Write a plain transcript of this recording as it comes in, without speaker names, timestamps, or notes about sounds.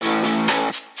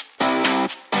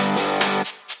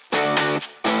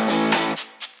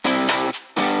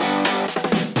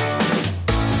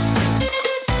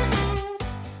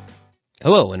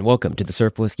Hello and welcome to the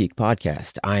Surplus Geek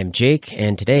Podcast. I'm Jake,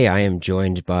 and today I am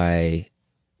joined by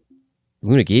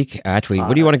Luna Geek. Actually,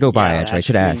 what do you want to go by? Actually, I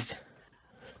should ask.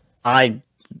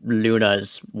 Luna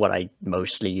is what I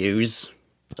mostly use,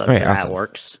 so All right, that awesome.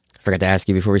 works. Forgot to ask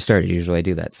you before we started. Usually I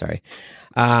do that. Sorry.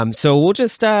 So we'll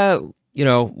just, I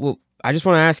just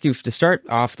want to ask you to start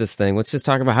off this thing. Let's just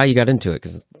talk about how you got into it,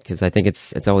 because I think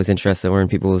it's always interesting to learn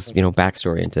people's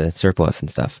backstory into surplus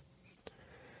and stuff.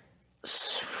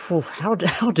 How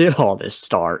did all this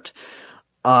start?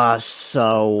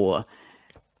 So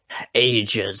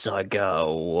ages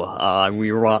ago,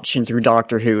 we were watching through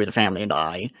Doctor Who, the family and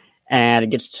I, and it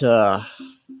gets to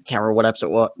can't remember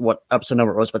what episode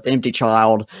number it was, but the empty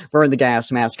child wearing the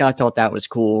gas mask. I thought that was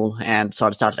cool, and so I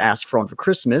decided to ask for one for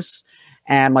Christmas.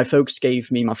 And my folks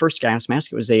gave me my first gas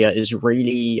mask. It was a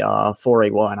Israeli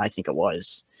 4A1, I think it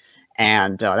was,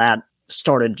 and that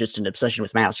started just an obsession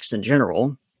with masks in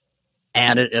general.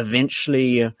 And it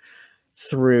eventually,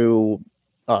 through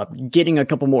getting a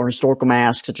couple more historical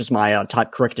masks, such as my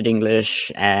type corrected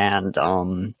English, and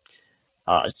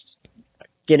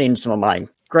getting some of my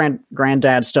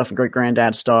granddad stuff and great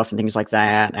granddad stuff and things like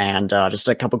that, and just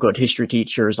a couple good history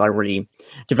teachers, I really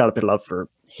developed a love for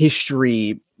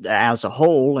history as a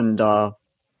whole. And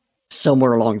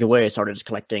somewhere along the way, I started just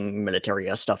collecting military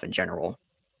stuff in general.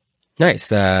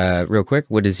 Nice. Real quick,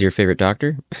 what is your favorite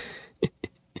Doctor?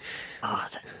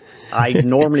 I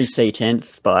normally say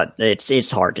 10th, but it's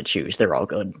hard to choose. They're all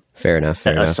good. Fair enough.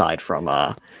 Aside from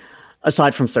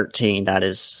 13, that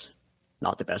is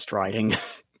not the best writing.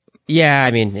 Yeah, I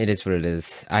mean, it is what it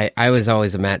is. I was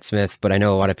always a Matt Smith, but I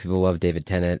know a lot of people love David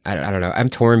Tennant. I don't know.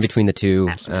 I'm torn between the two.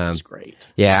 Matt Smith is great.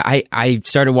 Yeah, I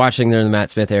started watching during the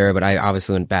Matt Smith era, but I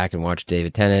obviously went back and watched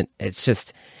David Tennant. It's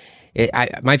just,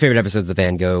 my favorite episode is the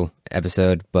Van Gogh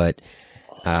episode, but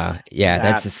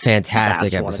that's a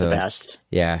fantastic episode. One of the best.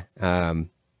 Yeah,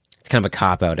 it's kind of a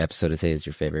cop-out episode to say is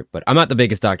your favorite, but I'm not the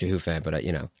biggest Doctor Who fan, but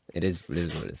it is what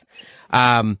it is.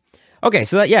 Okay,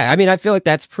 so I feel like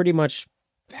that's pretty much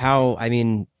how,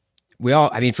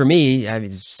 for me,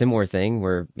 similar thing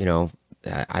where,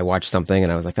 I watched something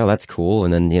and I was like, oh, that's cool.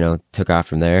 And then, took off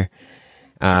from there.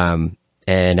 And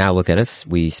now look at us.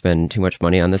 We spend too much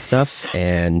money on this stuff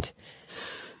and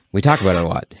we talk about it a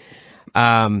lot.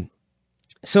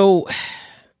 So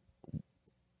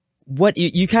what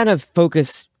you kind of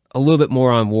focus a little bit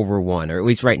more on World War One, or at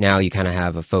least right now you kind of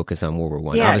have a focus on World War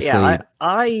One.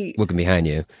 I looking behind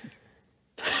you.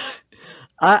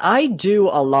 I do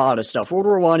a lot of stuff. World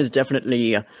War One is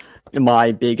definitely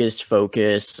my biggest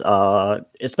focus,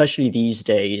 especially these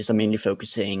days. I'm mainly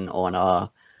focusing on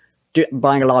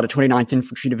buying a lot of 29th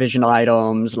Infantry Division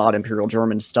items, a lot of Imperial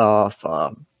German stuff,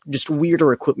 just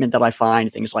weirder equipment that I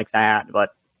find, things like that.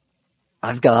 But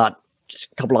I've got just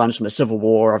a couple lines from the Civil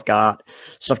War. I've got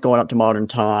stuff going up to modern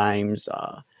times,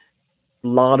 a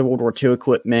lot of World War II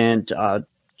equipment.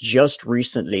 Just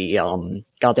recently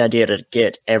got the idea to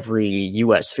get every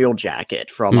U.S. field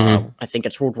jacket from, I think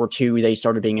it's World War II. They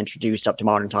started being introduced up to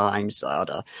modern times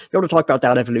to be able to talk about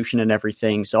that evolution and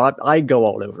everything. So I go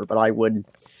all over, but I would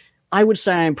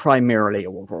say I'm primarily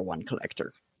a World War I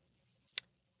collector.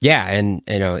 Yeah, and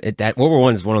that World War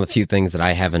One is one of the few things that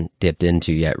I haven't dipped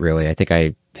into yet. Really, I think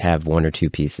I have one or two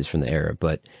pieces from the era,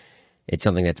 but it's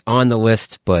something that's on the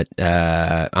list. But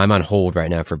I'm on hold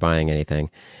right now for buying anything.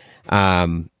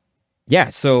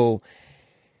 So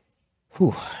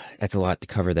that's a lot to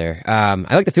cover there.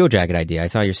 I like the field jacket idea. I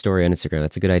saw your story on Instagram.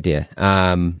 That's a good idea.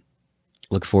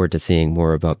 Look forward to seeing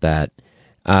more about that.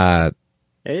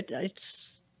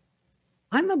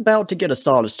 I'm about to get a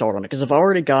solid start on it because I've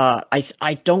already got,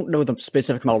 I don't know the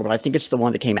specific model, but I think it's the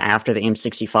one that came after the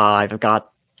M65. I've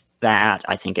got that.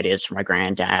 I think it is for my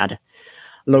granddad.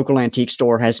 Local antique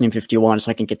store has an M51,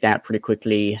 so I can get that pretty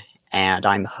quickly. And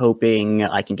I'm hoping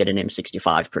I can get an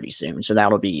M65 pretty soon. So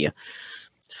that'll be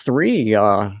three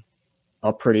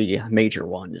pretty major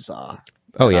ones. I'll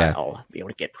be able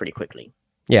to get pretty quickly.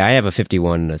 Yeah, I have a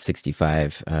 51 and a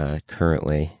 65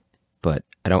 currently, but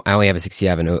I only have a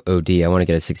 67 OD. I want to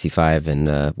get a 65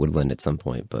 in Woodland at some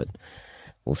point, but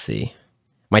we'll see.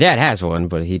 My dad has one,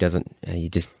 but he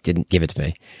just didn't give it to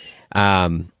me.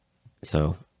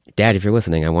 So Dad, if you're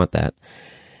listening, I want that.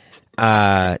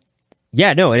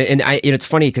 It's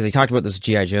funny because I talked about those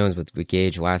G.I. Jones with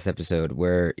Gage last episode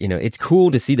where, it's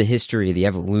cool to see the history, the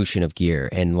evolution of gear.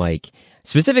 And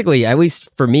specifically, at least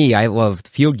for me, I love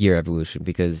field gear evolution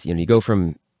because, you go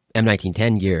from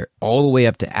M1910 gear all the way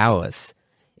up to Alice.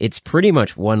 It's pretty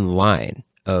much one line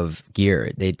of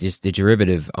gear. They just, the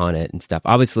derivative on it and stuff.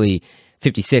 Obviously,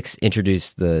 56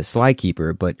 introduced the Sly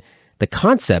Keeper, but the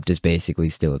concept is basically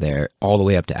still there all the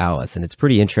way up to Alice. And it's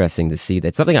pretty interesting to see.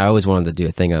 That's something I always wanted to do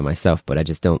a thing on myself, but I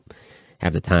just don't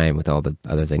have the time with all the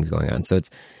other things going on. So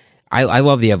I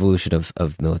love the evolution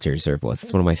of military surplus.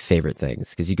 It's one of my favorite things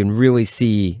because you can really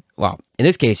see, well, in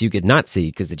this case, you could not see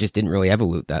because it just didn't really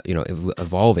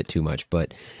evolve it too much.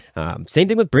 But same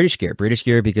thing with British gear. British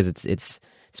gear, because it's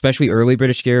especially early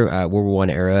British gear, World War One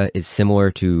era, is similar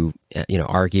to,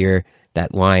 our gear.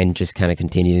 That line just kind of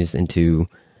continues into,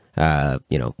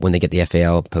 when they get the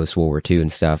FAL post World War II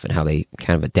and stuff, and how they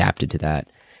kind of adapted to that.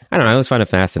 I don't know. I always find it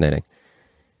fascinating.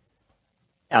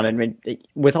 And I mean,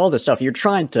 with all this stuff, you're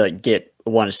trying to get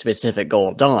one specific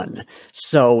goal done.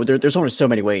 So there's only so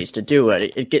many ways to do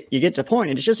it. You get to a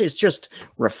point, and it's just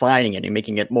refining it and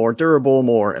making it more durable,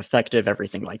 more effective,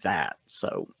 everything like that.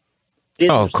 So it's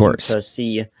of course, to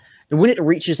see when it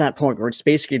reaches that point where it's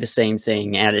basically the same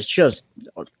thing, and it's just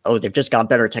they've just got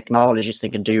better technologies. They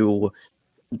can do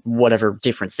whatever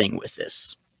different thing with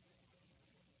this.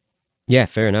 Yeah,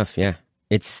 fair enough. Yeah,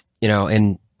 it's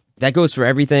and that goes for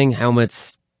everything.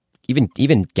 Helmets.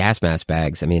 Even gas mask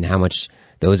bags, I mean, how much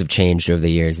those have changed over the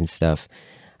years and stuff.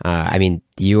 I mean,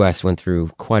 the U.S. went through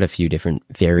quite a few different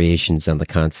variations on the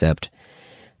concept.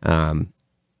 But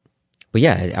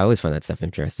yeah, I always find that stuff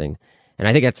interesting. And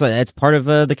I think that's part of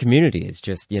the community. It's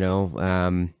just, that's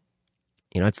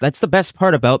the best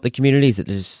part about the community is that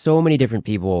there's so many different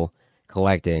people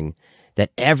collecting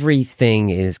that everything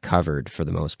is covered for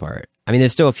the most part. I mean,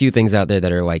 there's still a few things out there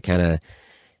that are like kind of,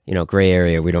 gray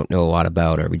area we don't know a lot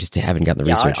about, or we just haven't gotten the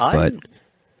research. But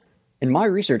in my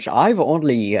research, I've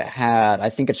only had, I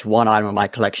think it's one item in my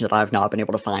collection that I've not been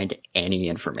able to find any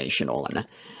information on.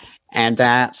 And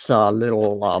that's a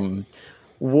little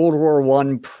World War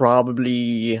One,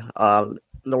 probably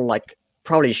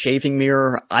probably a shaving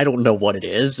mirror. I don't know what it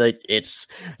is. It's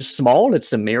small.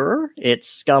 It's a mirror.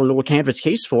 It's got a little canvas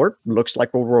case for it. Looks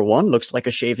like World War One. Looks like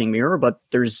a shaving mirror, but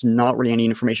there's not really any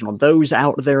information on those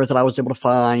out there that I was able to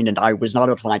find, and I was not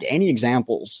able to find any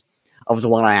examples of the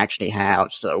one I actually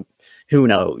have. So who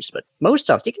knows? But most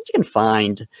stuff you can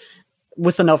find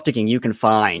with enough digging. You can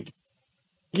find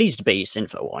at least base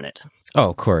info on it. Oh,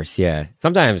 of course, yeah.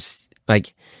 Sometimes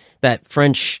like that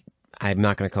French. I'm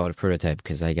not going to call it a prototype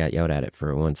because I got yelled at it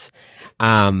for it once.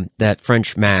 That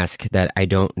French mask that I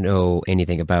don't know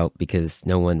anything about because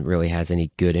no one really has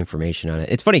any good information on it.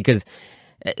 It's funny because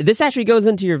this actually goes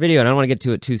into your video, and I don't want to get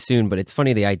to it too soon, but it's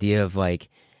funny the idea of like,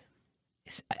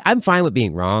 I'm fine with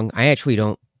being wrong. I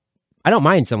don't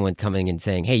mind someone coming and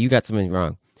saying, hey, you got something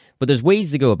wrong. But there's ways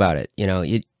to go about it.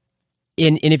 And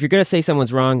if you're going to say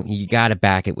someone's wrong, you got to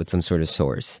back it with some sort of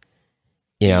source.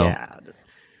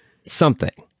 Something.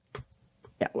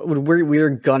 Yeah, we're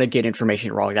gonna get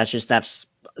information wrong. That's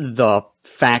the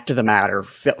fact of the matter.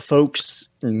 Folks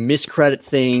miscredit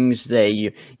things.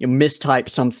 They mistype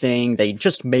something. They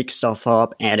just make stuff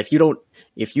up. And if you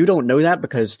don't know that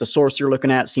because the source you're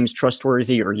looking at seems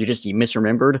trustworthy, or you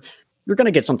misremembered, you're gonna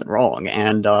get something wrong.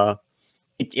 And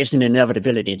it's an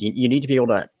inevitability. You need to be able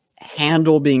to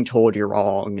handle being told you're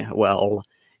wrong well,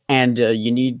 and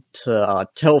you need to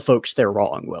tell folks they're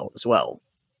wrong well as well.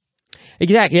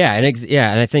 Exactly. Yeah.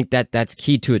 And I think that's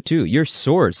key to it too. Your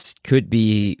source could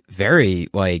be very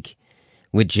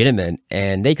legitimate,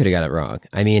 and they could have got it wrong.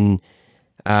 I mean,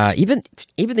 even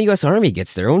the U.S. Army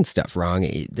gets their own stuff wrong.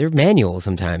 Their manuals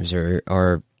sometimes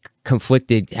are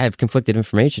conflicted, have conflicted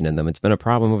information in them. It's been a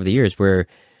problem over the years where,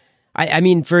 I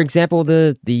mean, for example,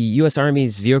 the U.S.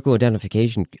 Army's vehicle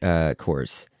identification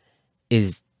course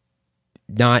is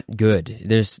not good.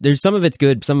 There's some of it's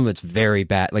good, some of it's very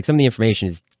bad. Like some of the information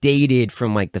is dated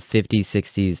from like the 50s,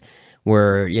 60s,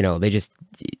 where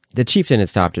the chieftain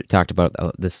has talked about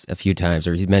this a few times,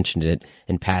 or he's mentioned it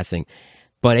in passing.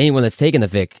 But anyone that's taken the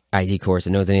Vic ID course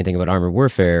and knows anything about armored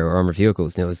warfare or armored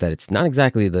vehicles knows that it's not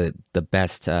exactly the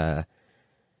best. And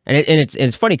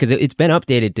it's funny because it's been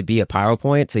updated to be a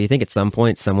PowerPoint. So you think at some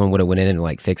point someone would have went in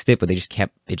and fixed it, but they just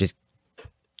kept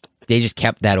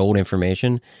that old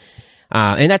information.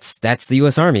 And that's the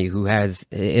U.S. Army, who has,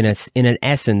 in an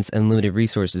essence, unlimited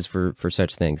resources for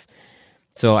such things.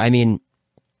 So, I mean,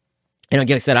 like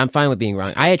I said, I'm fine with being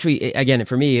wrong. I actually, again,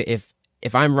 for me, if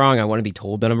I'm wrong, I want to be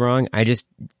told that I'm wrong. I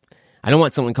don't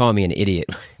want someone calling me an idiot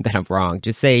that I'm wrong.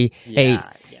 Just say, hey,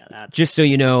 just so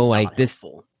you know, this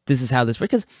is how this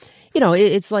works. Because,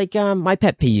 it's like my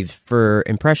pet peeve for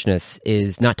impressionists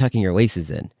is not tucking your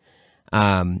laces in.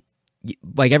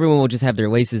 Like everyone will just have their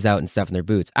laces out and stuff in their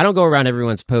boots. I don't go around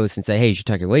everyone's post and say, hey, you should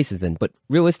tuck your laces in. But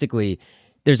realistically,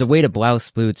 there's a way to blouse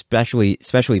boots,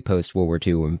 especially post World War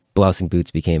II, when blousing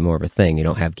boots became more of a thing. You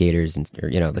don't have gaiters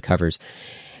or the covers.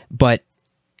 But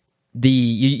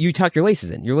you tuck your laces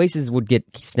in. Your laces would get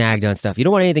snagged on stuff. You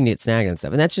don't want anything to get snagged on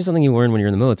stuff, and that's just something you learn when you're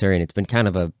in the military, and it's been kind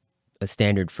of a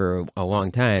standard for a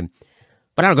long time.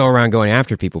 But I don't go around going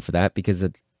after people for that because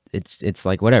it's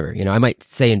like whatever. I might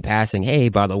say in passing, hey,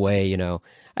 by the way,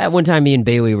 at one time me and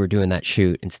Bailey were doing that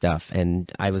shoot and stuff,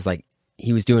 and I was like,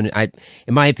 he was doing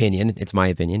in my opinion, it's my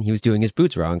opinion, he was doing his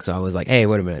boots wrong. So I was like, hey,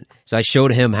 wait a minute. So I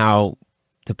showed him how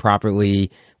to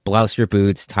properly blouse your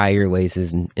boots, tie your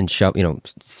laces, and shove,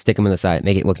 stick them on the side,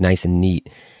 make it look nice and neat.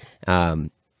 Because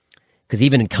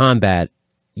even in combat,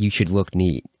 you should look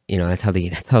neat. That's how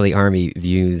the Army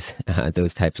views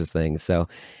those types of things. So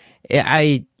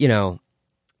I don't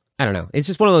know. It's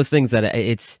just one of those things that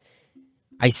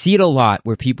I see it a lot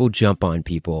where people jump on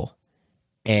people,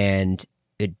 and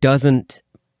it doesn't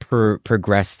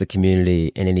progress the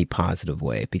community in any positive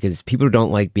way, because people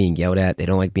don't like being yelled at. They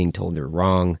don't like being told they're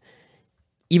wrong.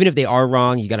 Even if they are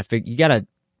wrong, you gotta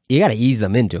ease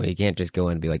them into it. You can't just go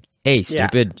in and be like, "Hey,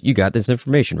 stupid, you got this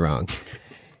information wrong."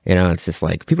 It's just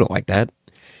like people don't like that.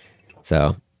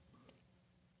 So.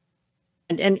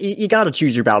 And you got to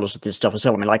choose your battles with this stuff as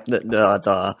well. I mean, like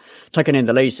the tucking in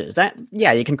the laces. That,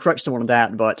 yeah, you can correct someone on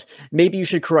that, but maybe you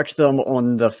should correct them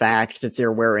on the fact that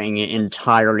they're wearing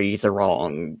entirely the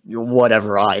wrong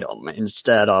whatever item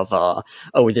instead of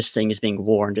this thing is being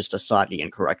worn just a slightly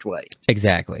incorrect way.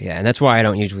 Exactly, yeah, and that's why I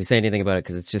don't usually say anything about it,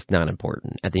 because it's just not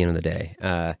important at the end of the day.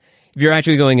 If you're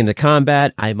actually going into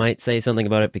combat, I might say something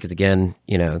about it, because again,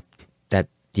 that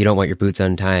you don't want your boots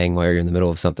untying while you're in the middle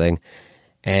of something.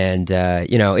 And,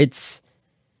 it's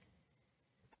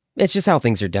just how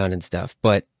things are done and stuff.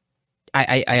 But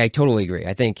I totally agree.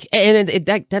 I think, and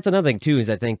that's another thing too, is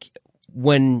I think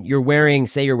when you're wearing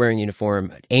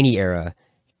uniform, any era,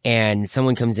 and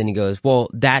someone comes in and goes, well,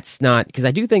 that's not, because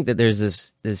I do think that there's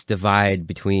this divide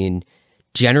between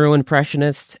general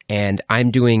impressionists and I'm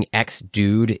doing X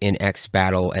dude in X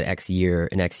battle at X year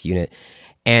in X unit.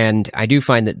 And I do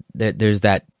find that there's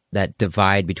that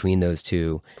divide between those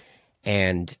two.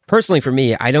 And personally for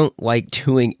me, I don't like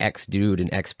doing X dude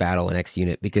in X battle and X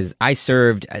unit, because I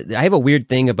have a weird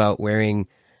thing about wearing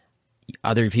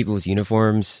other people's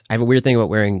uniforms. I have a weird thing about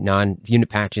wearing non-unit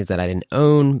patches that I didn't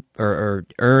own or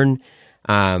earn,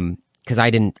 because I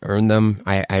didn't earn them.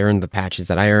 I earned the patches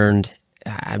that I earned.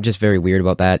 I'm just very weird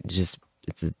about that.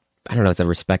 I don't know, it's a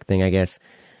respect thing, I guess.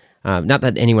 Not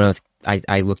that anyone else,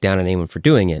 I look down on anyone for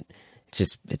doing it.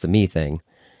 It's a me thing.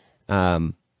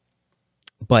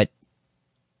 But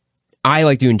I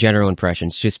like doing general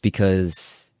impressions just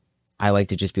because I like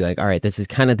to just be like, all right, this is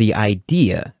kind of the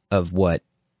idea of what,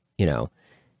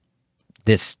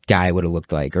 this guy would have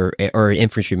looked like, or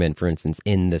infantryman, for instance,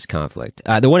 in this conflict.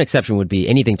 The one exception would be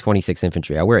anything 26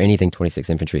 infantry. I wear anything 26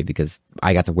 infantry because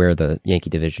I got to wear the Yankee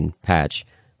Division patch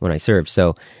when I served.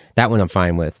 So that one I'm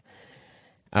fine with.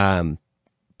 But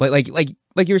like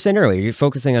you were saying earlier, you're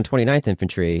focusing on 29th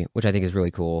Infantry, which I think is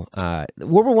really cool.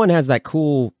 World War I has that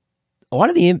cool. A lot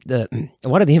of the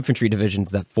infantry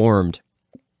divisions that formed,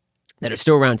 that are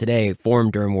still around today,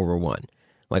 formed during World War One.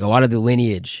 Like a lot of the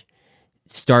lineage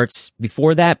starts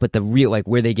before that, but the real, like,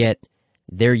 where they get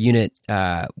their unit,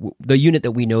 the unit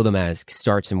that we know them as,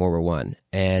 starts in World War One,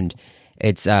 and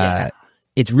it's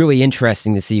really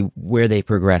interesting to see where they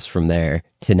progress from there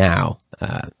to now.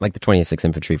 Like the 26th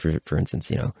Infantry, for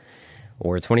instance,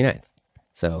 or 29th.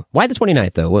 So why the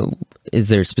 29th though? Is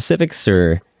there specifics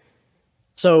or?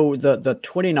 So the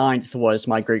 29th was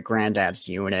my great granddad's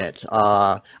unit.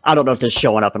 I don't know if this is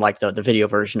showing up in like the video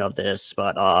version of this,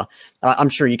 but I'm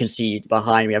sure you can see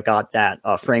behind me. I've got that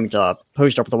framed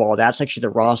poster up on the wall. That's actually the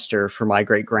roster for my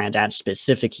great granddad's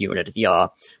specific unit, the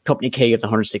Company K of the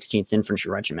 116th Infantry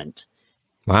Regiment.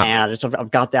 Wow! And so I've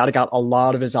got that. I got a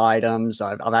lot of his items.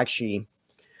 I've actually.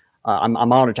 I'm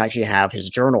honored to actually have his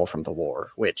journal from the war,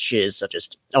 which is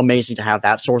just amazing to have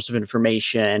that source of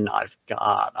information. I've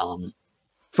got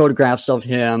photographs of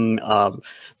him.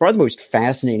 Probably the most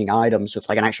fascinating items with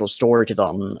like an actual story to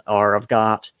them are I've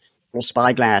got a little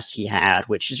spyglass he had,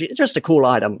 which is just a cool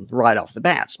item right off the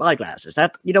bat. Spyglasses,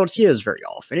 that you don't see those very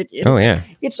often.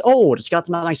 It's old. It's got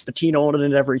the nice patina on it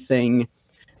and everything.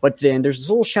 But then there's this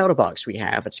little shadow box we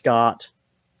have. It's got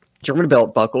German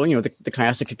belt buckle, the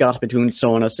classic Gottabetun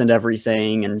Sonus and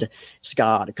everything, and it's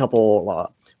got a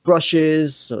couple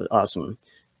brushes, some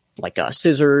like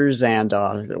scissors, and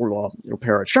a little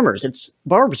pair of trimmers. It's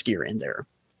Barb's gear in there.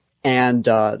 And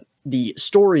the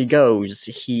story goes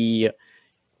he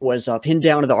was pinned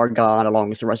down to the Argonne along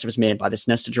with the rest of his men by this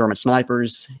nest of German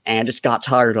snipers, and just got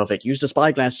tired of it, used a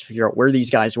spyglass to figure out where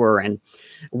these guys were, and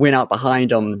went out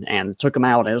behind them and took them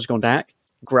out, and was going back,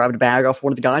 grabbed a bag off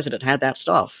one of the guys that had that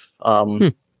stuff.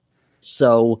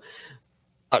 So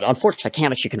Unfortunately, I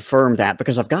can't actually confirm that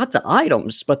because I've got the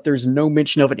items, but there's no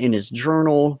mention of it in his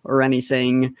journal or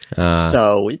anything.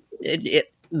 So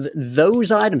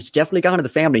those items definitely got into the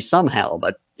family somehow,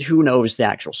 but who knows the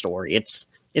actual story? It's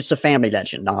a family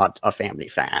legend, not a family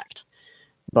fact.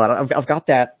 But I've got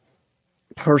that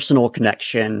personal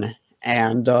connection,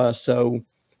 and so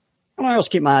I always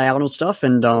keep my eye out on stuff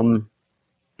and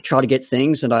try to get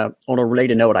things. And on a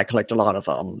related note, I collect a lot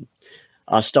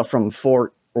of stuff from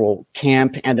Fort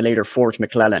Camp and the later Fort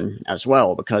McClellan as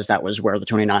well, because that was where the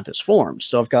 29th is formed.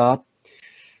 So I've got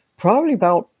probably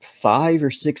about 5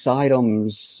 or 6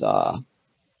 items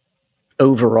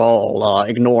overall,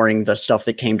 ignoring the stuff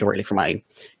that came directly from my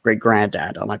great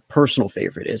granddad. My personal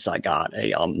favorite is I got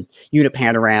a unit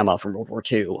panorama from World War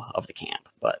II of the camp.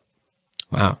 But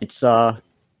wow, it's that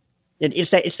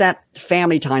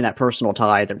family tie, that personal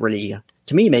tie that really,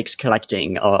 to me, makes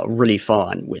collecting really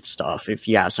fun with stuff if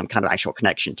you have some kind of actual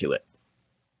connection to it.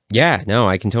 Yeah, no,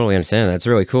 I can totally understand that. It's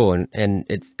really cool, and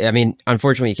it's, I mean,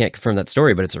 unfortunately, you can't confirm that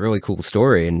story, but it's a really cool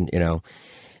story, and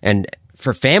and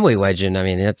for family legend, I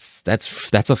mean,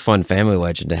 that's a fun family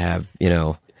legend to have,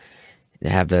 to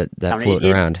have that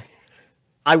floating around.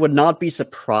 I would not be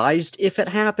surprised if it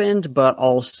happened, but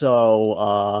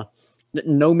also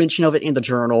no mention of it in the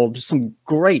journal. There's some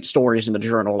great stories in the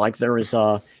journal, like there is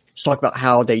just talk about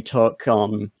how they took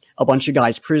a bunch of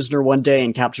guys prisoner one day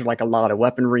and captured like a lot of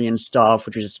weaponry and stuff,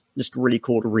 which is just really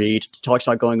cool to read. It talks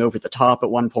about going over the top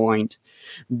at one point.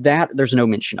 That there's no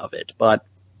mention of it, but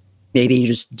maybe he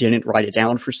just didn't write it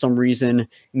down for some reason.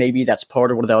 Maybe that's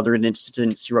part of one of the other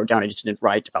incidents he wrote down. I just didn't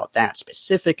write about that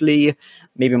specifically.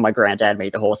 Maybe my granddad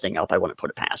made the whole thing up. I wouldn't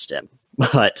put it past him.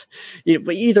 But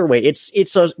either way,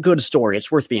 it's a good story.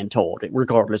 It's worth being told,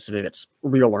 regardless of if it's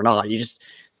real or not.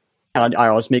 I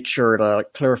always make sure to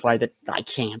clarify that I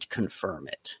can't confirm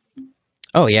it.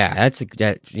 Oh yeah,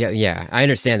 yeah. I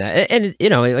understand that, and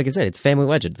like I said, it's family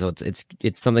legend, so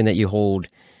it's something that you hold.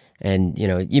 And,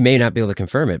 you may not be able to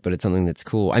confirm it, but it's something that's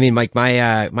cool. I mean, like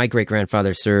my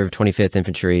great-grandfather served 25th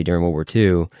Infantry during World War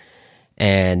II.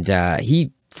 And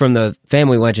he, from the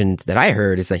family legend that I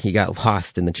heard, is that he got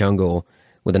lost in the jungle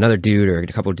with another dude or a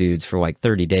couple of dudes for like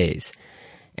 30 days.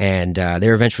 And they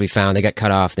were eventually found. They got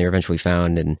cut off. They were eventually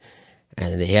found. And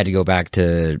they had to go back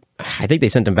to, I think they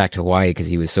sent him back to Hawaii because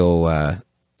he was so,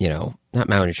 not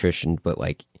malnutrition, but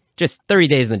like just 30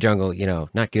 days in the jungle,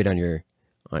 not good on your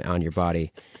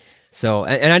body. So,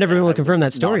 and I never really confirmed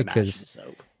that story because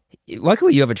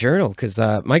luckily you have a journal, because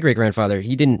my great grandfather,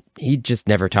 he just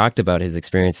never talked about his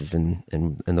experiences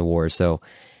in the war. So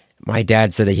my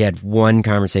dad said that he had one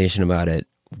conversation about it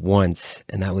once,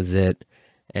 and that was it.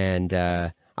 And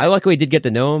I luckily did get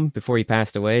to know him before he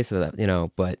passed away. So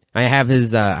that, but I have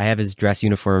his dress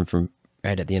uniform from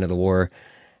right at the end of the war,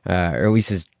 or at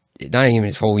least not even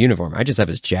his full uniform. I just have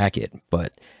his jacket,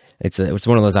 but it's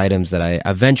one of those items that I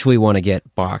eventually want to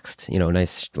get boxed,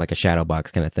 nice, like a shadow box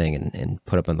kind of thing, and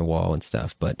put up on the wall and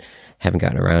stuff, but haven't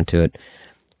gotten around to it.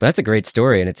 But that's a great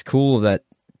story, and it's cool that,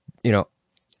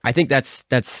 I think that's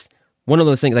one of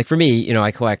those things. Like for me, I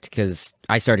collect because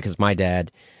I started because my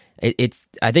dad.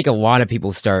 I think a lot of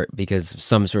people start because of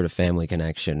some sort of family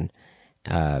connection,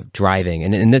 driving,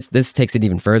 and this takes it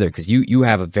even further because you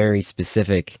have a very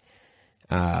specific,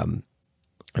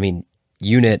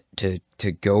 unit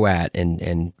to go at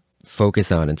and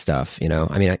focus on and stuff.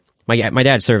 I mean, my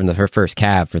dad served in the first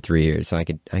Cav for 3 years, so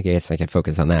I guess I could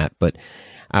focus on that. But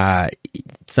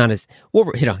it's not as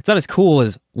it's not as cool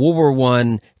as World War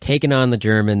I, taking on the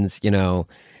Germans.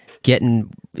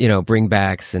 Getting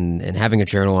bringbacks and having a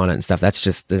journal on it and stuff.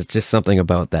 There's just something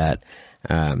about that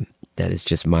that is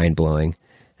just mind blowing,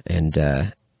 and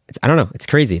I don't know. It's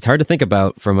crazy. It's hard to think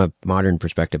about from a modern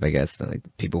perspective, I guess. Like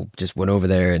people just went over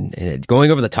there, and going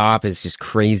over the top is just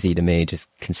crazy to me, just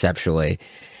conceptually.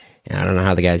 And I don't know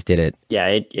how the guys did it.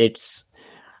 Yeah, it's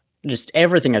just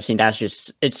everything I've seen.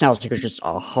 It sounds like it's just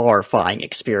a horrifying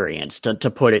experience,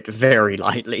 to put it very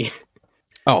lightly.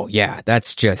 Oh yeah,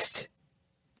 that's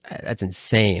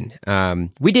insane.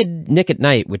 We did Nick at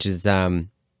Night, which is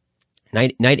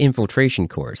night infiltration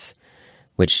course,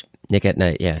 which Nick at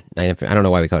Night, yeah, I don't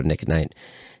know why we call it Nick at Night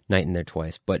in there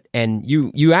twice, and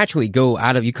you actually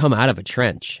you come out of a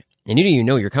trench, and you didn't even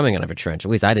know you're coming out of a trench.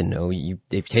 At least I didn't know.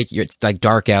 They take you. It's like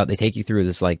dark out. They take you through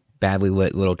this like badly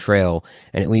lit little trail,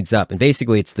 and it leads up, and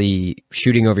basically it's the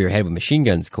shooting over your head with machine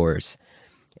guns course.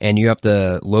 And you have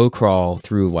to low crawl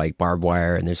through like barbed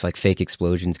wire, and there's like fake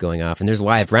explosions going off, and there's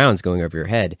live rounds going over your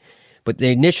head. But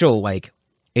the initial,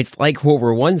 it's like World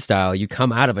War I style. You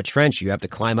come out of a trench, you have to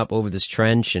climb up over this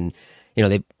trench, and I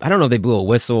don't know if they blew a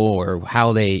whistle or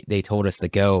how they told us to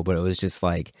go, but it was just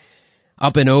like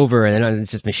up and over, and then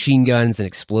it's just machine guns and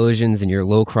explosions, and you're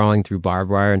low crawling through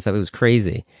barbed wire and stuff. It was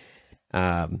crazy.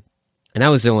 And that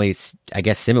was only, I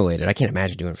guess, simulated. I can't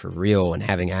imagine doing it for real and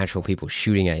having actual people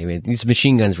shooting at you. I mean, these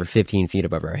machine guns were 15 feet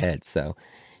above our heads, so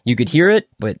you could hear it,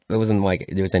 but it wasn't like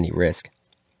there was any risk.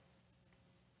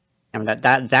 I mean,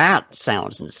 that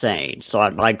sounds insane. So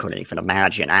I couldn't even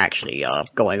imagine actually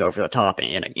going over the top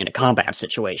in a combat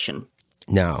situation.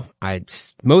 No,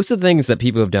 most of the things that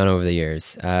people have done over the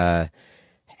years,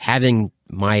 having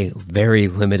my very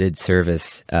limited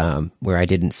service where I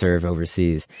didn't serve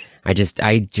overseas, I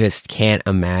just can't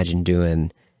imagine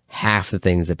doing half the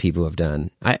things that people have done.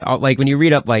 I like when you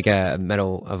read up like a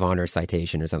Medal of Honor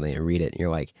citation or something and read it, and you're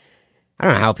like, I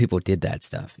don't know how people did that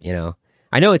stuff. You know,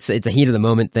 I know it's a heat of the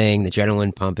moment thing, the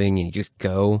adrenaline pumping, and you just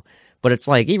go. But it's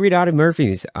like you read Audie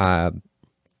Murphy's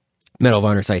Medal of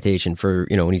Honor citation for,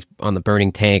 you know, when he's on the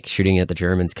burning tank shooting at the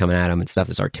Germans coming at him and stuff.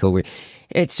 This artillery,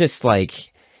 it's just like.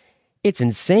 It's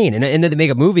insane. And then they make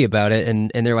a movie about it,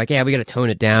 and they're like, yeah, we got to tone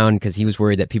it down because he was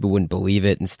worried that people wouldn't believe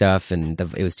it and stuff, and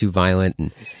it was too violent.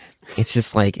 And it's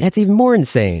just like, that's even more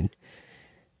insane.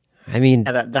 I mean...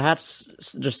 Yeah, that's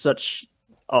just such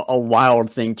a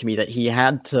wild thing to me that he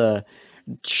had to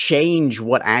change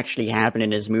what actually happened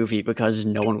in his movie because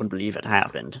no one would believe it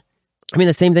happened. I mean,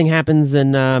 the same thing happens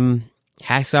in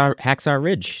Hacksaw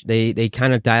Ridge. They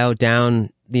kind of dialed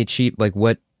down the cheap, like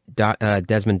what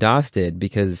Desmond Doss did,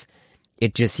 because...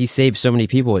 he saved so many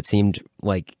people. It seemed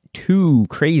like too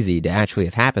crazy to actually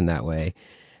have happened that way.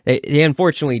 They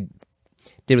unfortunately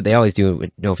did what they always do.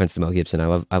 No offense to Mel Gibson,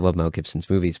 I love Mel Gibson's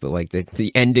movies, but like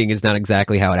the ending is not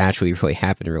exactly how it actually really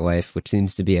happened in real life, which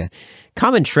seems to be a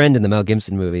common trend in the Mel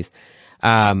Gibson movies.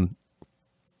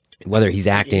 Whether he's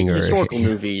acting or historical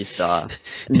movies,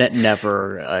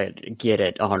 never get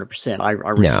it 100%. I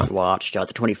recently watched the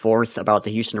 24th about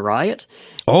the Houston riot.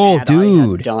 Oh, and dude!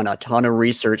 I had done a ton of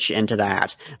research into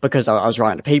that because I was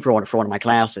writing a paper on it for one of my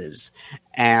classes,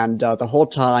 and the whole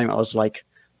time I was like,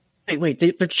 "Wait,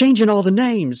 they're changing all the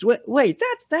names. Wait,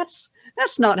 that's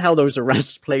not how those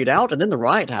arrests played out." And then the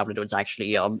riot happened. It was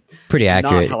actually pretty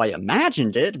accurate, not how I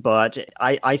imagined it, but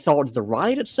I thought the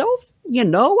riot itself. You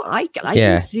know, I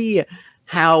can see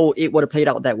how it would have played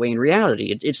out that way in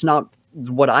reality. It's not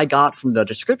what I got from the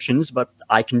descriptions, but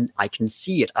I can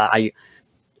see it.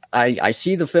 I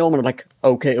see the film and I'm like,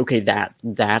 okay,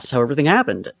 that's how everything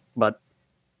happened. But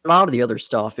a lot of the other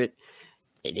stuff, it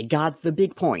got the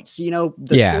big points. You know,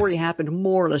 the story happened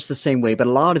more or less the same way, but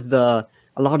a lot of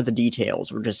the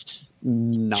details were just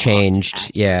not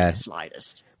changed. Yeah, the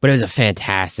slightest. But it was a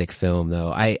fantastic film,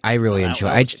 though. I really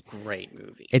enjoyed it. It was a great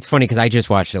movie. It's funny because I just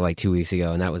watched it like 2 weeks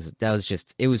ago, and that was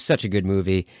just, it was such a good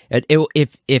movie. If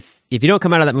you don't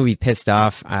come out of that movie pissed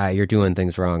off, you're doing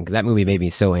things wrong. 'Cause that movie made me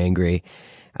so angry.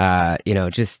 You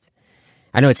know, just,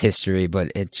 I know it's history,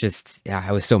 but it just,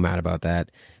 I was so mad about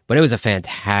that. But it was a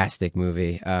fantastic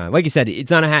movie. Like you said, it's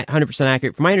not 100%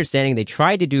 accurate. From my understanding, they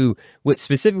tried to do,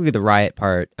 specifically the riot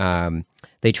part,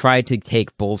 they tried to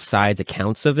take both sides'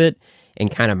 accounts of it and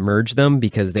kind of merge them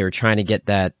because they were trying to get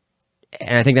that.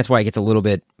 And I think that's why it gets a little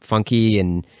bit funky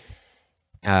and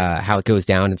how it goes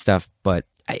down and stuff. But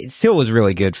it still was a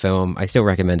really good film. I still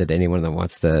recommend it to anyone that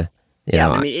wants to, you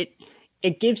know. I mean,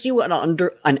 it gives you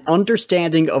an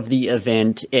understanding of the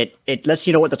event. It lets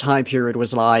you know what the time period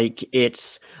was like.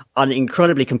 It's an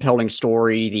incredibly compelling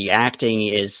story. The acting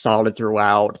is solid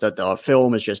throughout. The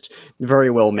film is just very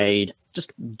well made.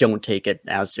 Just don't take it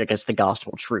as, I guess, the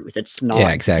gospel truth. It's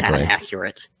not exactly that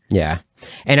accurate. Yeah.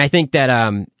 And I think that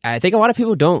I think a lot of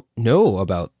people don't know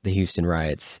about the Houston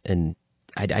riots, and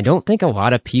I don't think a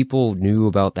lot of people knew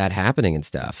about that happening and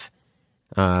stuff.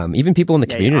 Even people in the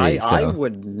community. I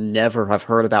would never have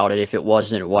heard about it if it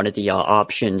wasn't one of the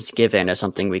options given as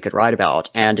something we could write about.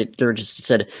 And there just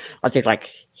said, I think, like,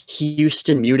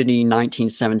 Houston Mutiny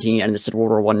 1917, and it said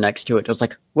World War I next to it. I was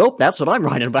like, well, that's what I'm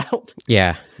writing about.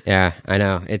 Yeah, I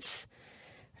know. It's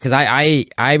because I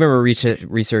remember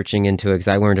researching into it because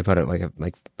I learned about it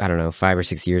like I don't know 5 or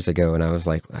 6 years ago, and I was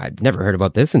like, I'd never heard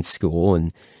about this in school.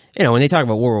 And you know, when they talk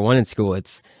about World War I in school,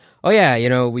 it's, oh yeah, you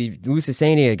know,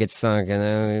 Lusitania gets sunk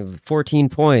and 14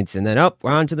 points, and then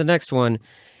we're on to the next one.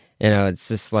 You know, it's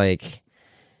just like,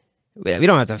 we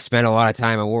don't have to spend a lot of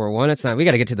time on World War I. It's not. We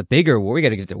got to get to the bigger war. We got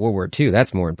to get to World War II.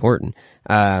 That's more important.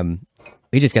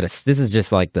 We just got to. This is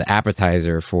just like the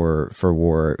appetizer for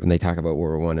war when they talk about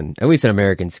World War I, and at least in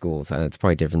American schools. It's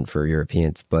probably different for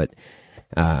Europeans, but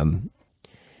I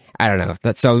don't know.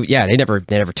 So yeah, they never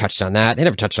touched on that. They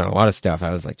never touched on a lot of stuff.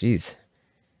 I was like, geez,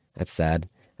 that's sad.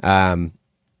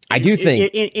 I do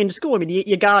think in school, I mean,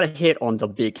 you got to hit on the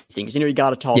big things. You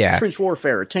got to talk trench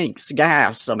warfare, tanks,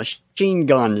 gas, machine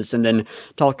guns, and then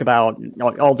talk about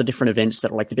all the different events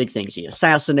that are like the big things. The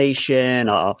assassination,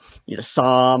 the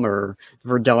Somme or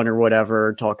Verdun or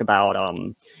whatever. Talk about,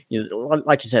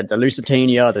 like you said, the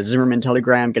Lusitania, the Zimmerman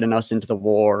telegram getting us into the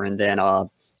war, and then I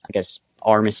guess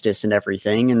armistice and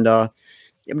everything. And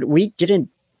we didn't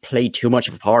play too much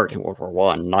of a part in World War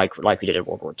One, like we did in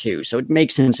World War Two. So it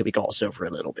makes sense that we gloss over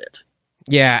a little bit.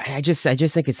 Yeah, I just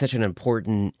think it's such an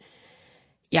important.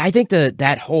 Yeah, I think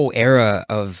that whole era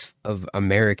of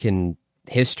American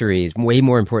history is way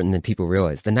more important than people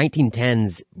realize. The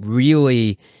 1910s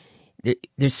really,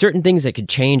 there's certain things that could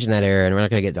change in that era, and we're not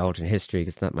going to get indulged in history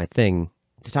because it's not my thing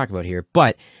to talk about here.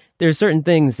 But there's certain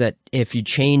things that if you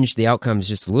change the outcomes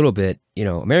just a little bit,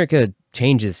 America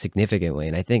changes significantly,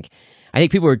 and I think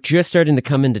people are just starting to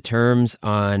come into terms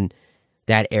on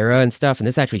that era and stuff. And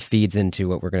this actually feeds into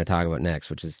what we're going to talk about next,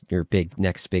 which is your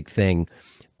next big thing.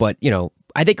 But,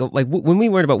 I think like when we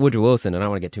learned about Woodrow Wilson, and I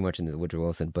don't want to get too much into Woodrow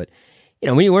Wilson, but,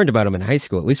 when you learned about him in high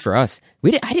school, at least for us,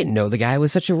 I didn't know the guy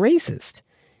was such a racist.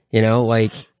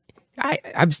 Like the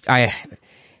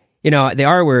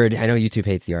R word, I know YouTube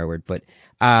hates the R word, but,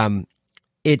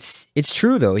 it's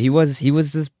true though. He was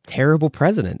this terrible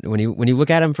president. When you look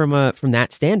at him from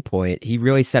that standpoint, he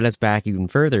really set us back even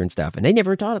further and stuff. And they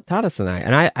never taught us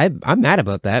that. And I'm mad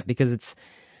about that because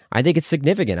I think it's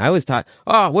significant. I was taught,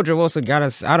 Woodrow Wilson got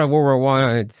us out of World War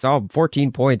One. It's all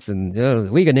 14 points and the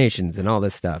League of Nations and all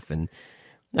this stuff. And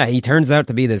he turns out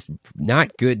to be this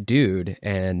not good dude.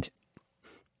 And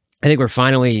I think we're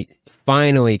finally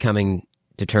coming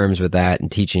to terms with that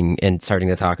and teaching and starting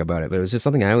to talk about it. But it was just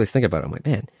something I always think about. I'm like,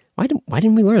 man, why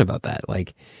didn't we learn about that?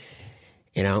 Like,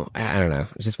 I don't know.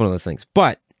 It's just one of those things.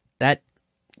 But that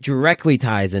directly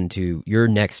ties into your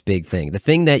next big thing. The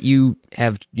thing that you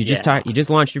just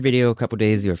launched your video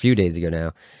a few days ago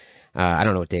now. I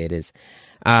don't know what day it is.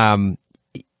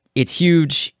 It's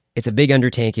huge. It's a big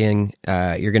undertaking.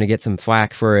 You're going to get some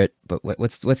flack for it, but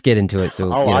let's get into it.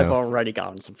 So, I've already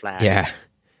gotten some flack. Yeah.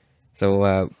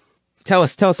 So, Tell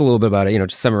us a little bit about it.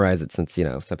 Just summarize it since,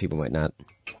 some people might not.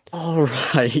 All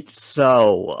right.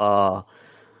 So,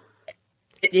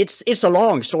 it's a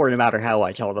long story no matter how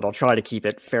I tell it. I'll try to keep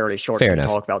it fairly short and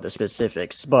talk about the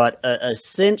specifics. But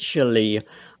essentially,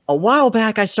 a while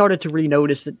back, I started to really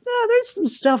notice that there's some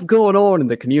stuff going on in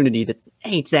the community that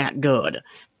ain't that good.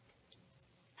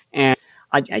 And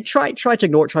I tried to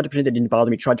ignore it, tried to pretend it didn't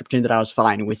bother me, tried to pretend that I was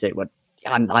fine with it, but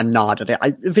I'm not.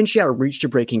 Eventually, I reached a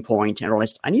breaking point and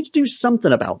realized I need to do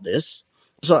something about this.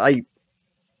 So I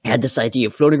had this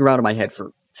idea floating around in my head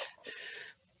for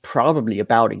probably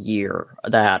about a year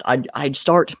that I'd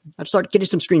start getting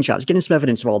some screenshots, getting some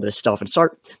evidence of all this stuff, and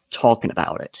start talking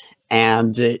about it.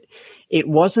 And it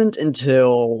wasn't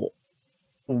until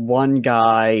one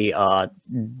guy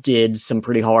did some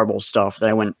pretty horrible stuff that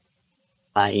I went,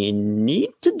 I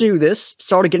need to do this.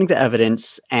 Started getting the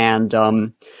evidence, and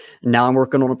now I'm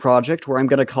working on a project where I'm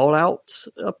going to call out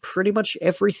pretty much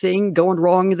everything going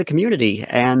wrong in the community,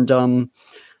 and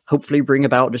hopefully bring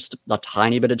about just a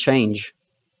tiny bit of change.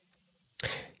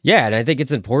 Yeah, and I think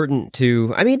it's important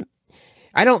to. I mean,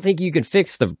 I don't think you can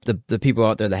fix the people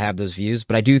out there that have those views,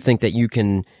 but I do think that you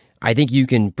can. I think you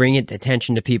can bring it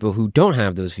attention to people who don't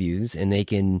have those views, and they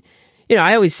can.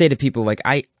 I always say to people, like,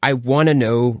 I want to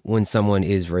know when someone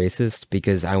is racist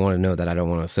because I want to know that I don't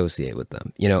want to associate with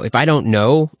them. If I don't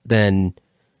know, then,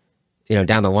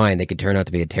 down the line, they could turn out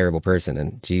to be a terrible person.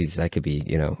 And geez, that could be,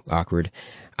 awkward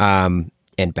and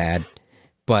bad.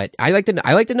 But I like to know.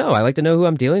 I like to know who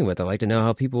I'm dealing with. I like to know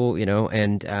how people,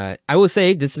 and I will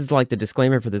say this is like the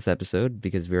disclaimer for this episode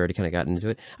because we already kind of gotten into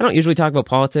it. I don't usually talk about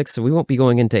politics, so we won't be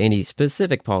going into any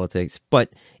specific politics,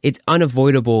 but it's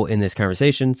unavoidable in this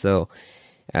conversation. So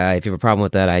if you have a problem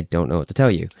with that, I don't know what to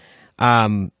tell you.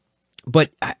 But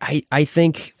I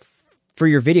think for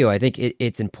your video, I think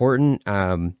it's important.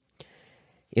 I've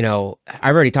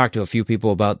already talked to a few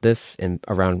people about this in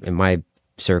my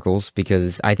circles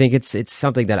because I think it's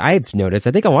something that I've noticed.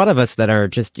 I think a lot of us that are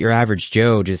just your average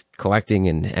Joe just collecting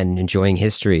and enjoying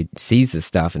history sees this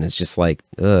stuff and it's just like,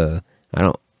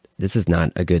 this is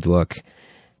not a good look.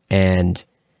 And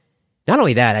not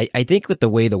only that, I think with the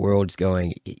way the world's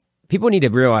going, people need to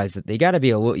realize that they got to be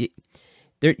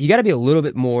you got to be a little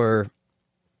bit more.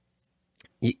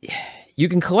 You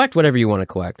can collect whatever you want to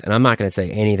collect, and I'm not going to say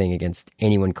anything against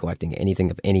anyone collecting anything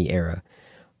of any era.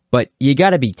 But you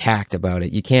got to be tact about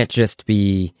it. You can't just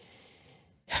be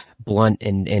blunt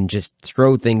and just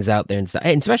throw things out there and stuff.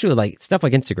 And especially with like stuff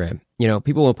like Instagram.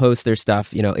 People will post their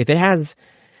stuff. If it has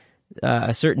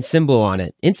a certain symbol on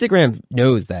it, Instagram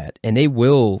knows that, and they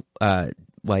will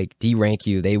like de-rank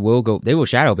you. They will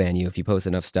shadow ban you if you post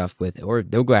enough stuff with, or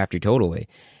they'll go after you totally.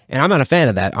 And I'm not a fan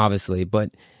of that, obviously,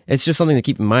 but it's just something to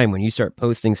keep in mind when you start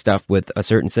posting stuff with a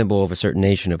certain symbol of a certain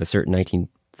nation of a certain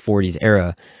 1940s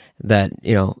era, that,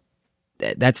 you know,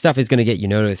 that stuff is going to get you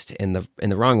noticed in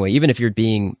the wrong way, even if you're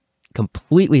being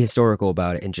completely historical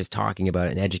about it and just talking about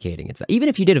it and educating it. Even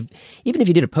if you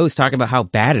did a post talking about how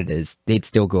bad it is, they'd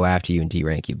still go after you and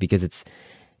de-rank you, because it's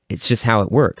just how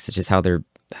it works. It's just how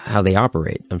they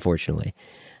operate, unfortunately.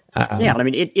 Yeah, I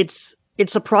mean, it's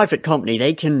a private company.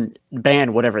 They can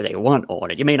ban whatever they want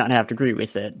on it. You may not have to agree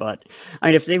with it, but I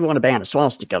mean, if they want to ban a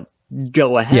swastika,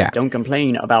 go ahead. Yeah. Don't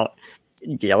complain about,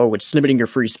 you know, it's limiting your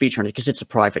free speech on it, because it's a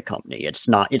private company. It's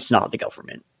not the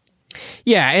government.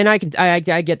 Yeah, and I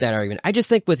get that argument. I just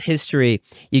think with history,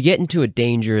 you get into a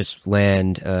dangerous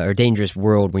land or dangerous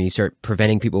world when you start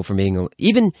preventing people from being,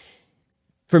 even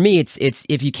for me, it's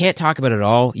if you can't talk about it at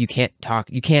all, you can't talk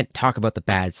about the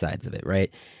bad sides of it,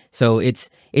 right? So it's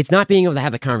not being able to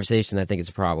have the conversation that I think is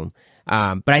a problem.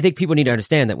 But I think people need to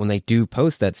understand that when they do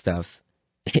post that stuff,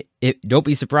 don't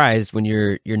be surprised when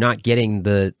you're not getting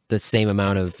the same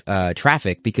amount of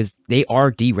traffic, because they are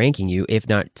de-ranking you. If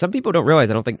not, some people don't realize,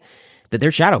 I don't think, that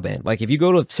they're shadow banned. Like if you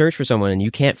go to search for someone and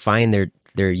you can't find their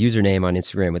username on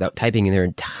Instagram without typing in their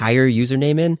entire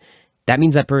username in, that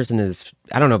means that person is,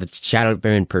 I don't know if it's shadow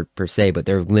banned per se, but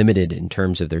they're limited in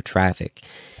terms of their traffic.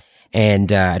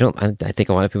 And I think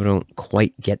a lot of people don't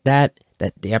quite get that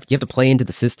you have to play into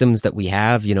the systems that we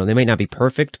have. You know, they might not be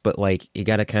perfect, but like you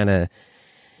got to kind of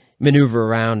maneuver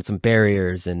around some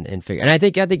barriers and figure. And I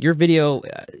think your video,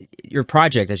 your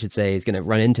project, I should say, is going to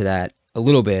run into that a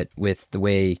little bit with the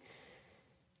way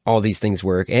all these things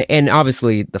work, and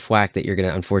obviously the flack that you're going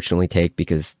to unfortunately take,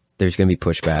 because there's going to be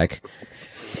pushback.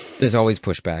 There's always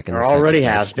pushback. There already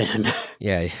has been.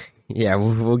 Yeah,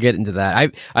 we'll get into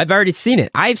that. I've already seen it.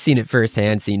 I've seen it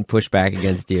firsthand. Seen pushback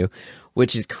against you,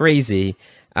 which is crazy.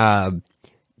 And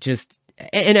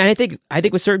I think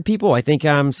with certain people, I think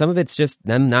some of it's just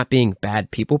them not being bad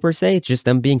people per se. It's just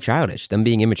them being childish, them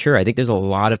being immature. I think there's a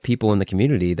lot of people in the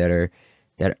community that are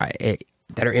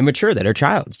immature, that are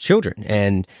children,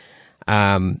 and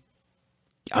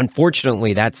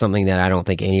unfortunately, that's something that I don't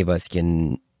think any of us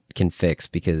can fix,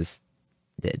 because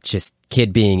it's just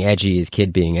kid being edgy is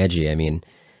kid being edgy. I mean,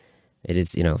 it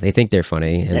is, you know, they think they're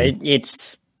funny. And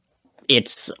it's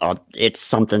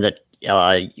something that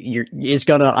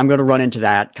I'm going to run into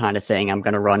that kind of thing. I'm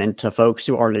going to run into folks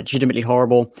who are legitimately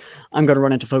horrible. I'm going to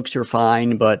run into folks who are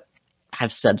fine, but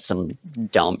have said some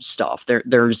dumb stuff.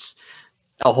 There's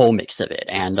a whole mix of it,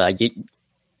 and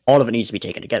all of it needs to be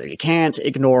taken together. You can't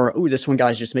ignore, oh, this one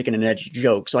guy's just making an edgy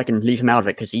joke, so I can leave him out of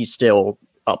it because he's still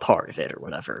a part of it or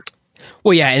whatever.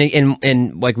 Well, yeah,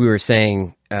 and like we were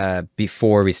saying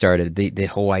before we started, the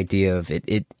whole idea of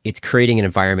it's creating an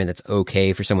environment that's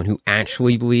okay for someone who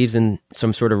actually believes in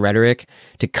some sort of rhetoric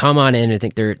to come on in and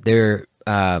think they're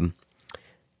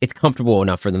it's comfortable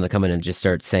enough for them to come in and just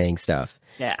start saying stuff.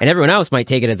 Yeah. And everyone else might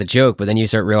take it as a joke, but then you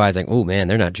start realizing, oh man,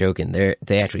 they're not joking.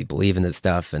 They actually believe in this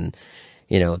stuff, and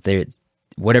you know, they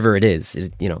whatever it is,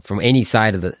 you know, from any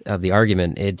side of the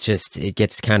argument, it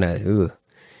gets kind of,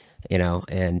 you know.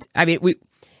 And I mean,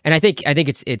 I think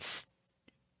it's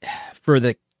for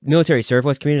the military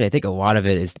surplus community. I think a lot of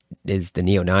it is the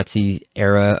neo-Nazi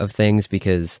era of things,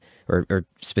 because or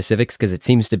specifics, because it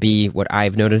seems to be what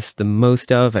I've noticed the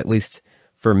most of, at least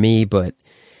for me. But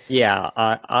yeah,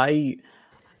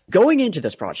 going into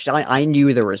this project, I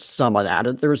knew there was some of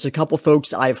that. There's a couple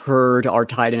folks I've heard are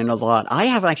tied in a lot. I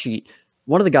have actually,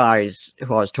 one of the guys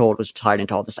who I was told was tied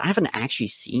into all this, I haven't actually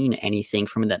seen anything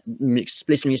from him that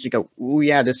explicitly makes me go, oh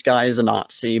yeah, this guy is a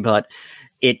Nazi, but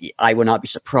I would not be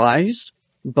surprised.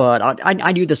 But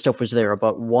I knew this stuff was there,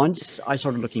 but once I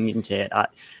started looking into it,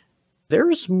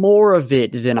 there's more of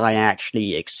it than I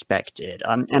actually expected.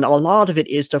 And a lot of it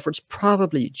is stuff where it's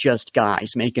probably just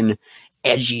guys making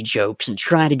edgy jokes and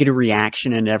trying to get a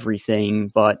reaction and everything,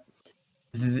 but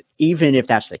even if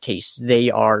that's the case, they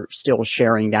are still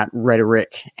sharing that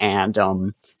rhetoric, and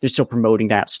they're still promoting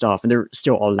that stuff, and they're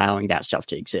still allowing that stuff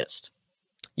to exist.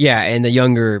 Yeah, and the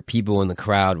younger people in the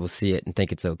crowd will see it and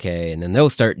think it's okay, and then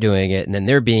they'll start doing it, and then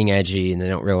they're being edgy, and they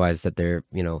don't realize that they're,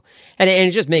 you know, and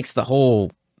it just makes the whole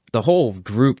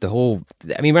group, I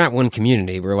mean, we're not one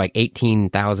community, we're like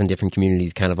 18,000 different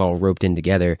communities kind of all roped in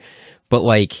together. But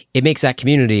like, it makes that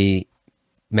community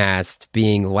mass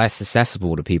being less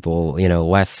accessible to people, you know,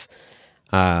 less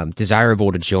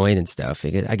desirable to join and stuff.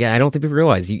 Again, I don't think people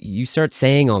realize you start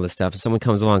saying all this stuff, and someone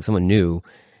comes along, someone new,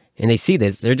 and they see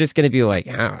this, they're just going to be like,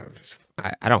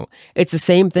 I don't. It's the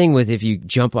same thing with if you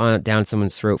jump down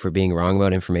someone's throat for being wrong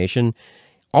about information.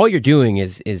 All you're doing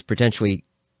is potentially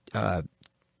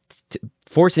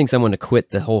forcing someone to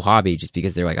quit the whole hobby just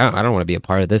because they're like, oh, I don't want to be a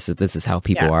part of this. This is how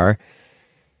people are.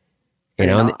 You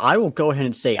know, and I will go ahead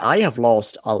and say I have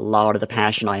lost a lot of the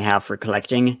passion I have for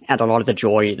collecting and a lot of the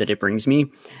joy that it brings me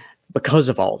because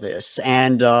of all this.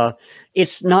 And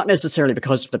it's not necessarily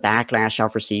because of the backlash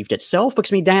I've received itself,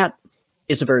 because I mean, that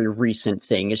is a very recent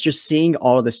thing. It's just seeing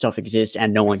all of this stuff exist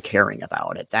and no one caring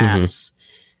about it.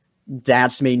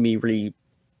 That's made me really.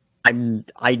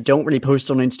 I don't really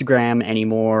post on Instagram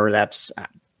anymore. That's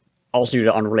also due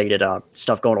to unrelated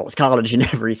stuff going on with college and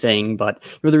everything. But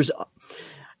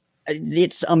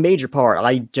it's a major part.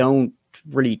 I don't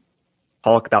really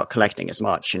talk about collecting as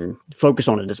much and focus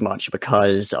on it as much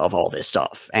because of all this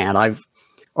stuff. And I've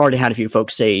already had a few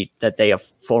folks say that they have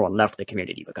fallen left the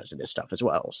community because of this stuff as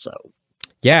well. So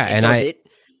yeah, and I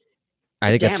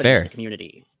think that's fair. The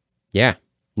community. Yeah,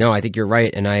 no, I think you're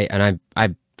right, and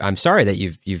I'm sorry that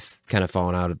you've kind of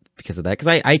fallen out because of that, because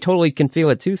I totally can feel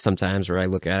it too sometimes, where I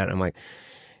look at it and I'm like,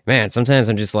 man, sometimes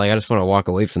I'm just like, I just want to walk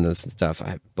away from this and stuff.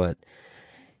 But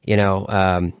you know,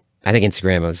 I think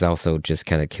Instagram has also just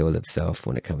kind of killed itself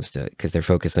when it comes to, because they're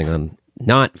focusing on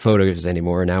not photos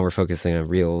anymore. Now we're focusing on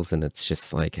reels, and it's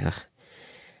just like,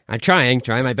 I'm trying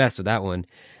my best with that one.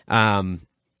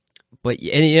 But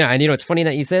and you know, it's funny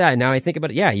that you say that. And now I think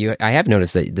about it. Yeah, I have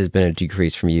noticed that there's been a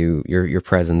decrease from your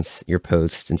presence, your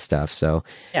posts and stuff. So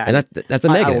yeah, and that's a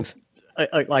negative.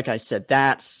 Like I said,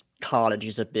 that's college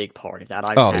is a big part of that.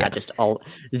 I've had just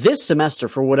this semester,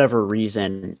 for whatever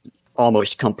reason,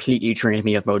 almost completely drained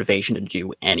me of motivation to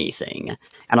do anything.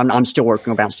 And I'm still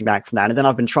working on bouncing back from that. And then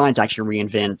I've been trying to actually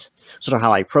reinvent sort of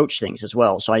how I approach things as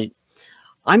well. So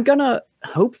I'm gonna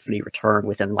hopefully return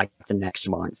within like the next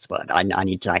month, but I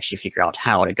need to actually figure out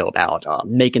how to go about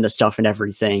making the stuff and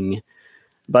everything.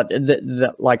 But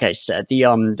like I said,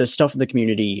 the stuff in the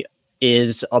community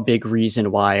is a big reason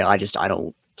why I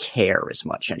don't care as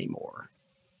much anymore.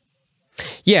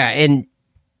 Yeah, and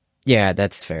yeah,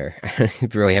 that's fair. You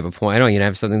really have a point. I don't even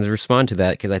have something to respond to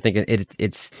that, because I think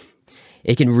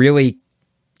it can really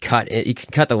you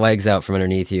can cut the legs out from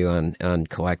underneath you on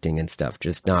collecting and stuff.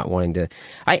 Just not wanting to.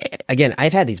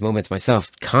 I've had these moments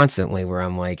myself constantly where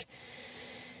I'm like,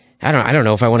 I don't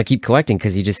know if I want to keep collecting,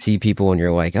 because you just see people and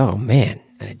you're like, oh man,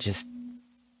 I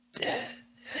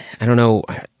don't know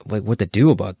like what to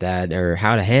do about that or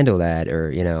how to handle that,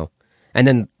 or you know. And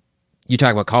then you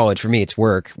talk about college. For me, it's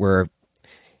work, where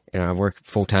I work a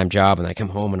full-time job, and I come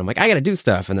home and I'm like, I got to do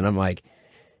stuff, and then I'm like,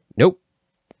 nope.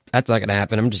 That's not going to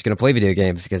happen. I'm just going to play video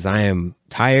games because I am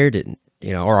tired, and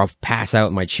or I'll pass out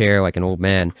in my chair like an old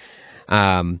man.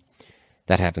 That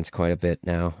happens quite a bit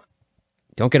now.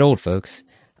 Don't get old, folks.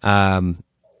 But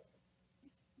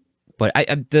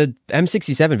the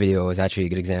M67 video was actually a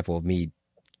good example of me.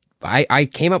 I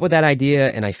came up with that idea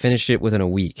and I finished it within a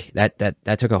week. That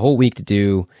took a whole week to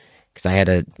do, because I had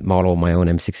to model my own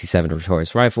M67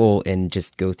 Taurus rifle and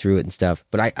just go through it and stuff.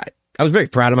 But I was very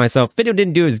proud of myself. Video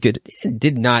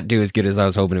did not do as good as I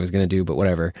was hoping it was going to do, but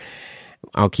whatever.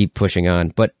 I'll keep pushing on.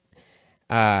 But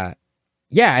yeah,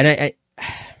 and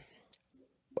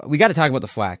we got to talk about the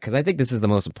flak, because I think this is the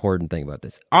most important thing about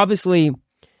this. Obviously,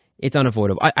 it's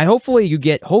unavoidable.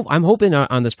 I'm hoping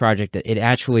on this project that it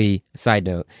actually, side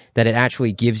note, that it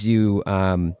actually gives you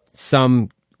some,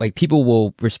 like, people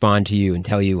will respond to you and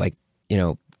tell you, like,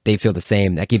 they feel the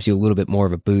same. That gives you a little bit more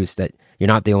of a boost that you're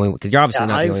not the only one, because you're obviously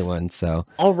not the only one. So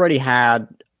already had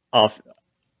I've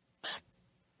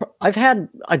had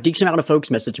a decent amount of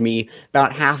folks message me.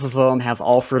 About half of them have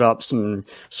offered up some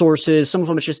sources. Some of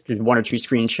them it's just one or two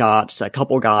screenshots. A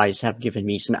couple guys have given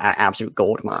me some absolute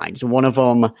gold mines. One of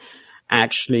them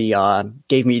actually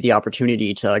gave me the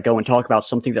opportunity to go and talk about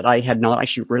something that I had not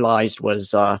actually realized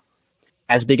was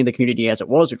as big in the community as it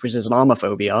was, which was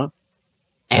Islamophobia.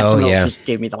 And someone else just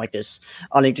gave me this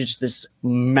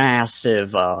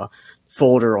massive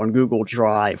folder on Google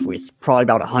Drive with probably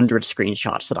about 100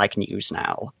 screenshots that I can use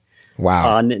now.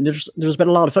 Wow. And there's been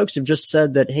a lot of folks who've just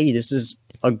said that, hey, this is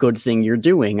a good thing you're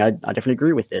doing. I definitely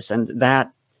agree with this. And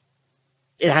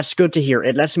that's good to hear.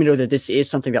 It lets me know that this is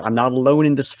something that I'm not alone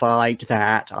in this fight,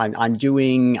 that I'm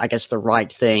doing, I guess, the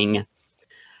right thing.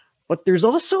 But there's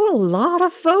also a lot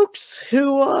of folks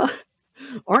who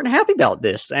aren't happy about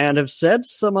this and have said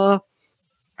some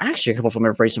actually a couple of them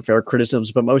have raised some fair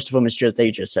criticisms, but most of them is just they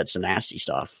just said some nasty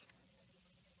stuff.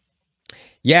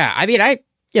 Yeah, I mean, I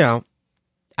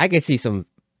can see some,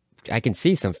 I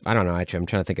don't know, actually I'm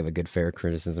trying to think of a good fair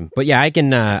criticism, but yeah, I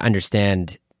can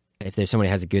understand if there's somebody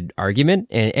has a good argument,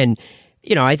 and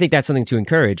I think that's something to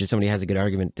encourage, if somebody has a good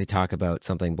argument to talk about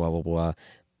something, blah blah blah.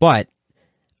 But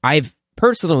I've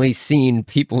personally seen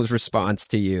people's response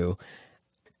to you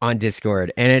on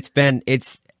Discord, and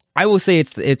I will say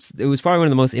it was probably one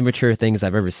of the most immature things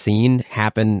I've ever seen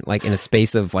happen, like in a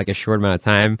space of like a short amount of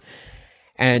time.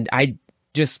 And I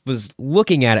just was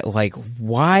looking at it like,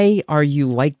 why are you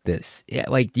like this?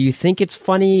 Like, do you think it's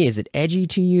funny? Is it edgy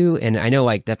to you? And I know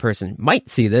like that person might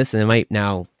see this and it might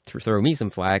now throw me some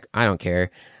flack. I don't care.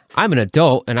 I'm an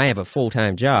adult and I have a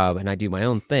full-time job and I do my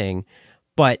own thing.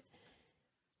 But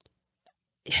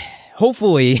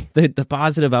hopefully the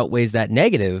positive outweighs that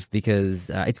negative, because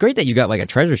it's great that you got like a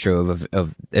treasure trove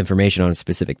of information on a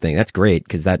specific thing. That's great,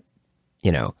 because that,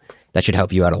 that should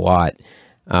help you out a lot.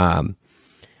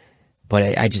 But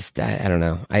I don't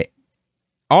know.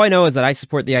 All I know is that I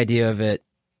support the idea of it.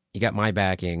 You got my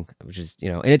backing, which is,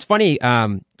 and it's funny.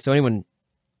 So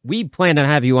we planned on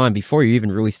have you on before you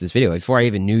even released this video, before I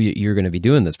even knew you were going to be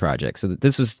doing this project. So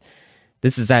this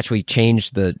has actually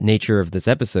changed the nature of this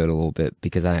episode a little bit,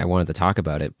 because I wanted to talk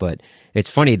about it. But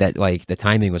it's funny that like the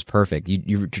timing was perfect.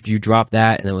 You dropped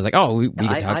that and then it was like, oh, we can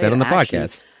talk about it on the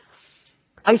podcast.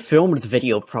 I filmed the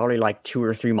video probably like 2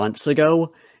 or 3 months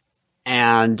ago,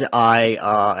 and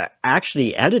I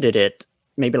actually edited it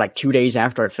maybe like 2 days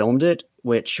after I filmed it,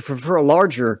 which for a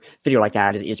larger video like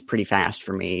that is pretty fast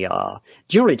for me.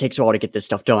 Generally, it takes a while to get this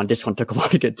stuff done. This one took a while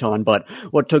to get done, but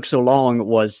what took so long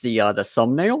was the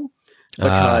thumbnail.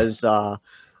 Because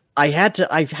I had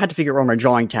to figure out where my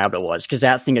drawing tablet was, because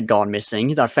that thing had gone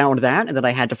missing. I found that, and then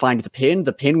I had to find the pin.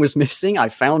 The pin was missing. I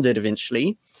found it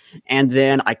eventually, and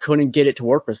then I couldn't get it to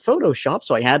work with Photoshop,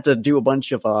 so I had to do a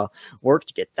bunch of work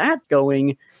to get that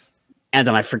going. And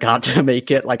then I forgot to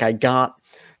make it. Like, I got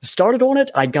started on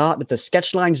it, I got the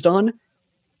sketch lines done,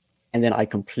 and then I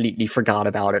completely forgot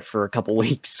about it for a couple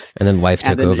weeks. And then life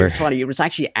took over. It's funny. It was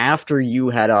actually after you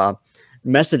had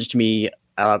messaged me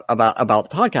about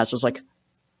the podcast. I was like,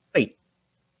 wait,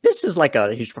 this is like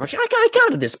a huge project. I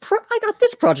got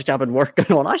this project I've been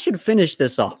working on. I should finish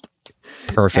this up.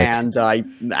 Perfect. And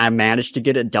I managed to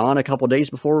get it done a couple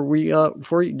days before we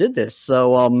did this.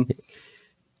 So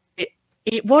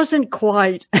it wasn't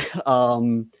quite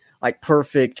like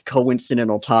perfect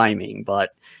coincidental timing,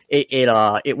 but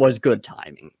it was good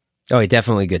timing. Oh,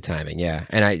 definitely good timing. Yeah.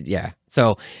 And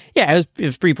So yeah, it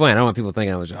was pre-planned. I don't want people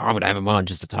thinking I would have him on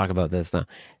just to talk about this. No,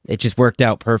 it just worked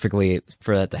out perfectly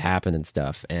for that to happen and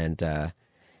stuff. And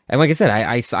like I said,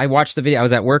 I watched the video. I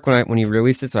was at work when you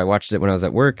released it, so I watched it when I was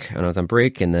at work and I was on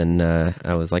break. And then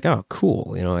I was like, oh,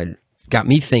 cool. It got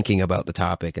me thinking about the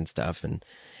topic and stuff. And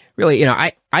really,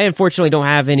 I unfortunately don't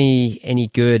have any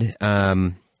good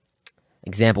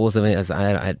examples of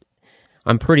it.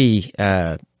 I'm pretty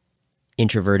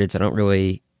introverted, so I don't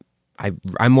really.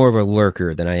 I'm more of a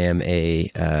lurker than I am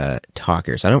a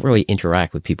talker, so I don't really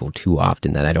interact with people too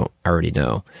often that I don't already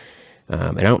know.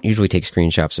 And I don't usually take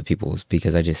screenshots of people's,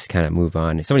 because I just kind of move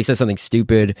on. If somebody says something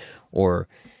stupid or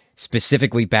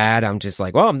specifically bad, I'm just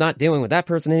like, well, I'm not dealing with that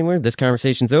person anymore. This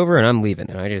conversation's over, and I'm leaving.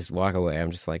 And I just walk away.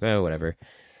 I'm just like, oh, whatever.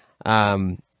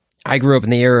 I grew up in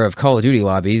the era of Call of Duty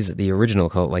lobbies, the original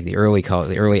like the early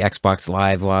Xbox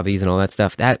Live lobbies and all that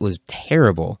stuff. That was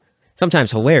terrible.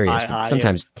 Sometimes hilarious, but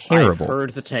sometimes terrible. I've heard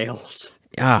the tales.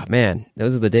 Ah, man,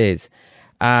 those are the days.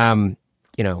 So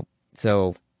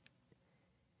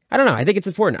I don't know. I think it's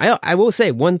important. I will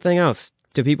say one thing else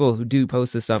to people who do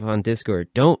post this stuff on Discord.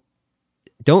 Don't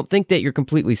think that you're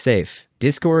completely safe.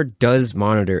 Discord does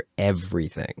monitor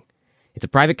everything. It's a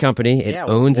private company. It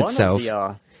owns itself.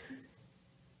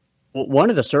 One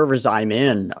of the servers I'm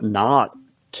in, not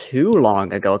too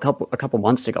long ago, a couple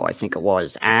months ago, I think it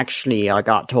was, actually I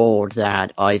got told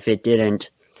that if it didn't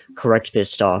correct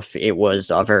this stuff, it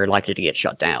was very likely to get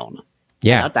shut down.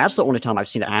 Yeah. That's the only time I've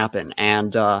seen that happen.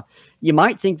 And you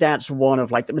might think that's one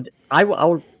of like,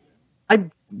 I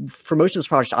for most of this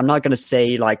project, I'm not going to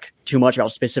say like too much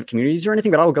about specific communities or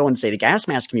anything, but I will go and say the gas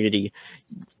mask community,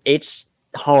 it's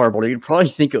horrible. You'd probably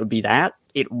think it would be that.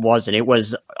 It wasn't. It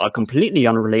was a completely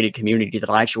unrelated community that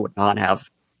I actually would not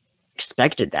have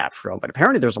expected that from. But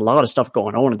apparently there's a lot of stuff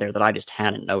going on in there that I just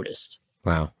hadn't noticed.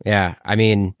 Wow. Yeah. I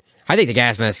mean, I think the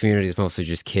gas mask community is mostly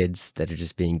just kids that are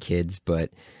just being kids, but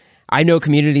I know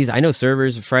communities, I know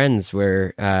servers of friends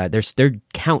where their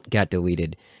count got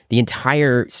deleted. The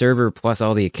entire server plus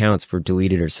all the accounts were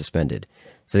deleted or suspended.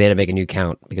 So they had to make a new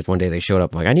count because one day they showed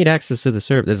up like, I need access to the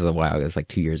server. This is a while ago. It's like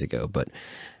 2 years ago. But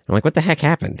I'm like, what the heck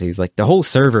happened? He's like, the whole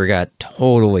server got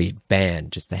totally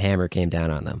banned. Just the hammer came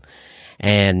down on them.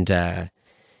 And that's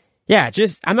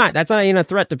not even a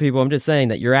threat to people. I'm just saying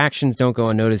that your actions don't go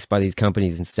unnoticed by these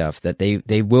companies and stuff, that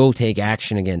they will take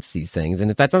action against these things.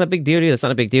 And if that's not a big deal to you, that's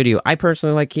not a big deal to you. I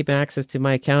personally like keeping access to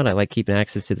my account. I like keeping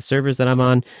access to the servers that I'm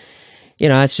on.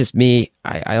 That's just me.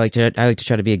 I like to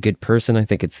try to be a good person. I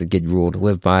think it's a good rule to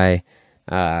live by.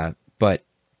 But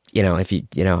if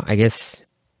I guess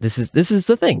this is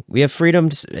the thing. We have freedom,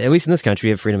 at least in this country,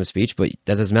 we have freedom of speech, but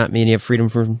that does not mean you have freedom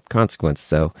from consequence.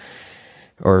 So,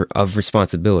 or of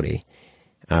responsibility.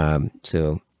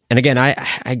 So, and again,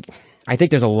 I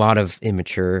think there's a lot of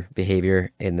immature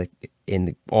behavior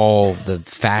in all the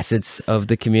facets of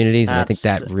the communities, and I think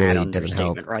that really doesn't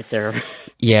help. Right there.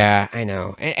 Yeah, I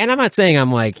know, and I'm not saying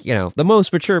I'm like the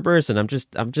most mature person. I'm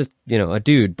just a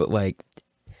dude, but like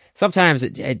sometimes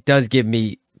it does give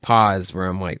me pause where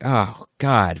I'm like, oh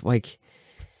God, like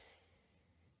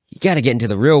you got to get into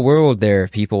the real world there,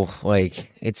 people.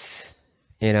 Like it's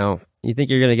you think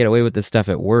you're gonna get away with this stuff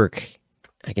at work.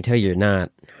 I can tell you're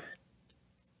not.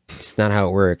 It's not how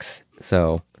it works.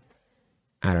 So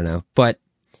I don't know, but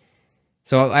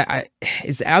so I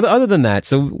it's other than that.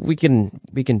 So we can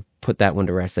put that one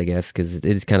to rest, I guess, because it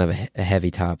is kind of a heavy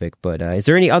topic. But is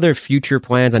there any other future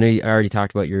plans? I know you already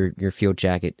talked about your field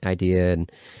jacket idea,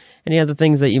 and any other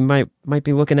things that you might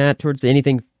be looking at towards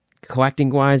anything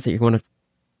collecting wise that you want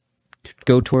to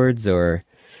go towards, or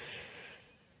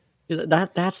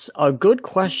that's a good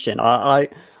question. I'm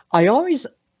always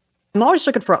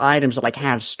looking for items that like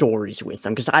have stories with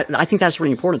them because I think that's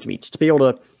really important to me to be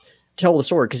able to tell the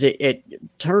story because it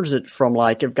turns it from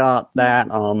like you've got that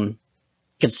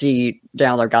you can see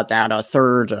down there got that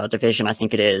third division I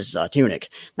think it is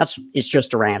tunic. It's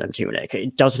just a random tunic.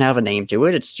 It doesn't have a name to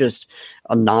it. It's just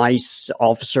a nice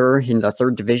officer in the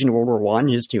 3rd Division of World War One.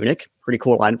 His tunic, pretty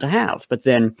cool item to have. But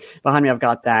then behind me I've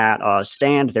got that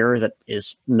stand there that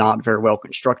is not very well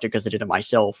constructed because I did it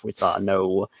myself with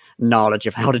no knowledge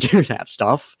of how to do that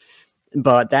stuff.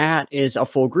 But that is a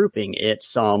full grouping.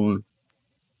 It's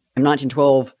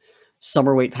M1912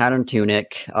 summer weight pattern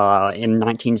tunic, in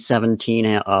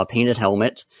 1917 painted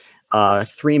helmet,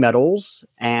 3 medals,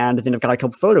 and then I've got a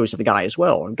couple photos of the guy as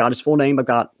well. I've got his full name. I've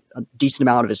got a decent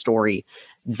amount of his story.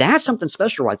 That's something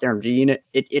special right there.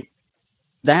 It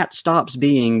that stops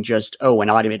being just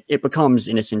an item. It becomes,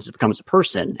 in a sense, it becomes a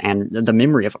person and the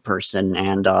memory of a person,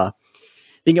 and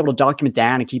being able to document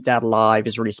that and keep that alive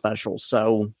is really special.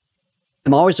 So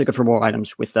I'm always looking for more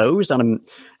items with those, and I'm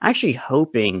actually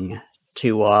hoping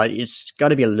to it's got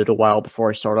to be a little while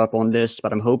before I start up on this,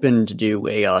 but I'm hoping to do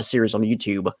a series on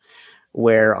YouTube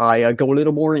where I go a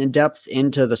little more in depth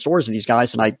into the stories of these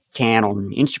guys than I can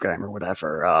on Instagram or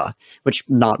whatever, which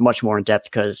not much more in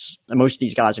depth because most of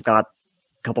these guys have got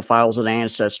a couple files of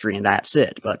ancestry and that's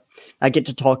it. But I get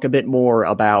to talk a bit more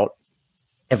about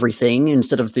everything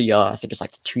instead of the I think it's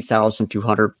like the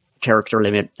 2,200 character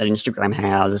limit that Instagram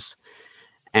has.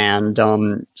 And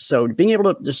so being able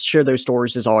to just share those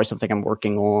stories is always something I'm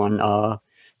working on.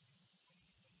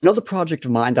 Another project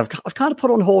of mine that I've kind of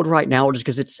put on hold right now just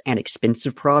because it's an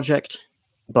expensive project,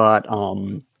 but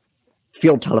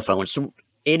field telephones. So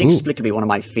inexplicably one of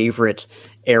my favorite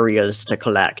areas to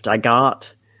collect. I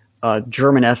got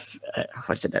German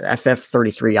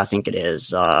FF33, I think it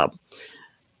is, about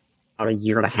a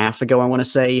year and a half ago, I want to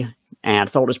say, and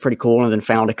thought it was pretty cool, and then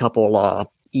found a couple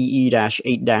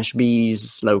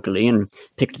EE-8-Bs locally and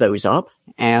picked those up.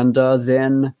 And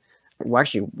then, well,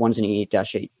 actually, one's an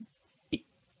EE-8.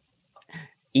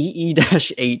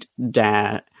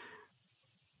 EE-8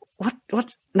 what?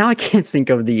 Now I can't think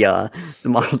of the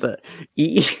model. The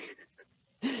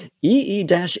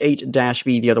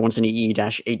EE-8-B, the other one's an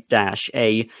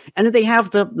EE-8-A, and then they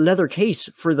have the leather case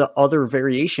for the other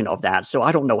variation of that. So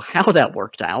I don't know how that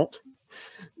worked out,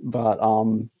 but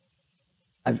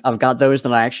I've got those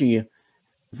that I actually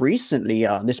recently,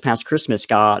 this past Christmas,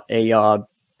 got a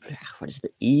what is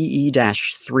the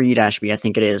EE-3-B, I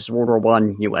think it is, World War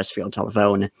One U.S. field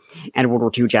telephone, and World War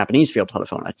II Japanese field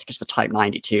telephone. I think it's the Type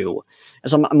 92.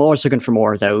 And so I'm always looking for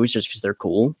more of those just because they're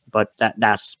cool, but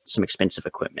that's some expensive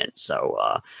equipment. So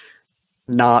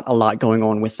not a lot going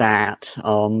on with that.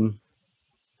 I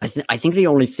think the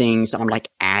only things I'm like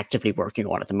actively working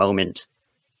on at the moment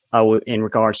in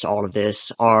regards to all of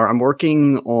this are I'm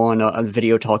working on a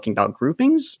video talking about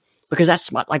groupings, because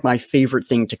that's my favorite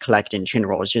thing to collect in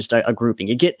general is just a grouping.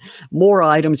 You get more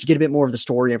items, you get a bit more of the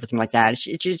story, everything like that.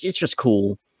 It's just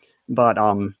cool. But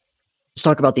let's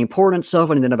talk about the importance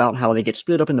of it and then about how they get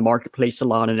split up in the marketplace a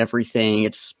lot and everything.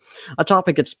 It's a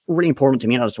topic that's really important to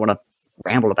me, and I just want to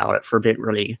ramble about it for a bit,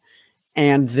 really.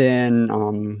 And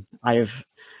then I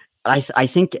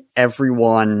think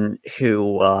everyone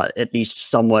who at least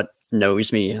somewhat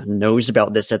knows me knows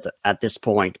about this at this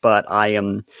point, but I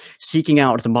am seeking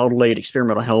out the Model 8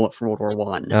 experimental helmet from World War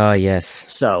One. Oh, yes.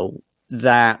 So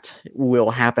that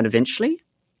will happen eventually,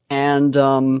 and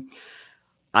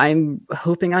I'm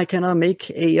hoping I can make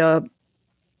a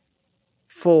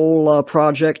full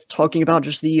project talking about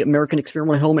just the American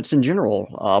experimental helmets in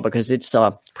general, because it's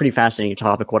a pretty fascinating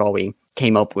topic, what all we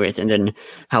came up with, and then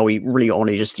how we really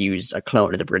only just used a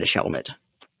clone of the British helmet.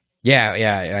 Yeah,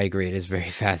 I agree. It is very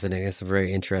fascinating. It's some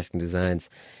very interesting designs.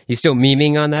 You still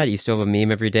memeing on that? You still have a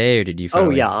meme every day, or did you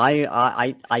finally... Oh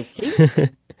yeah, I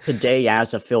think today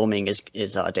as of filming is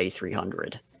day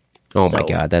 300. Oh my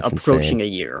God, that's approaching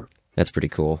insane. a year. That's pretty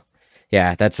cool.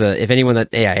 Yeah, that's if anyone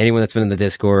that's been in the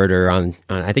Discord or on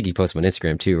I think you post them on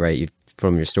Instagram too, right? You put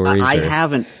them in your stories. I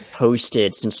haven't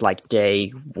posted since like day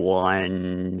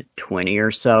 120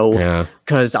 or so,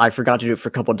 because I forgot to do it for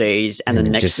a couple days, and the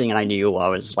next thing I knew, I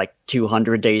was like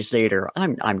 200 days later.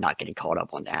 I'm not getting caught up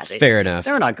on that. Fair enough.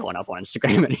 They're not going up on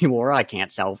Instagram anymore. I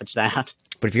can't salvage that.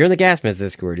 But if you're in the Gasmans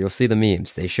Discord, you'll see the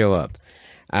memes. They show up.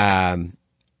 And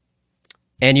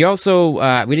you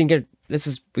also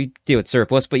we deal with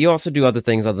Surplus, but you also do other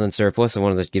things other than Surplus. I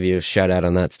wanted to give you a shout out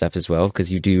on that stuff as well,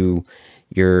 because you do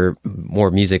your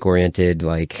more music oriented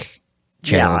like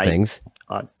channel things.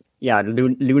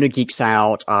 Luna Geeks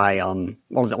Out. On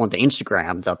the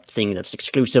Instagram, the thing that's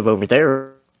exclusive over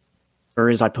there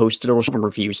is I post little album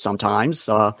reviews sometimes.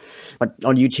 But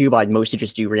on YouTube, I mostly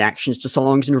just do reactions to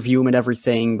songs and review them and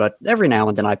everything. But every now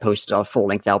and then I post a full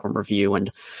length album review, and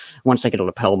once I get a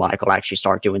lapel mic, I'll actually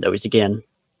start doing those again.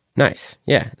 Nice.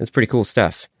 Yeah, that's pretty cool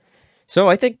stuff. So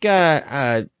I think,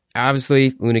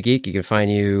 obviously, Luna Geek, you can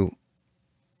find you,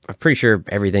 I'm pretty sure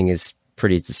everything is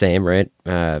pretty the same, right?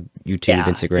 YouTube,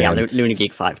 Instagram. Yeah, Luna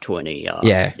Geek 520.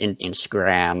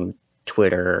 Instagram,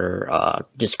 Twitter,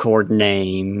 Discord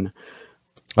name.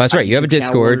 Well, that's right. You have a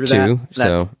Discord, too.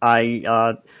 So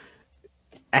I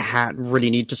really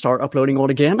need to start uploading on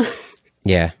again.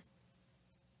 Yeah.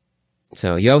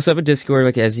 So you also have a Discord,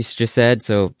 like as you just said.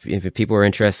 So if people are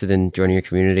interested in joining your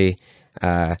community,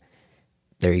 there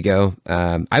you go.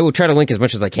 I will try to link as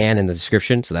much as I can in the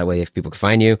description, so that way if people can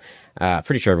find you,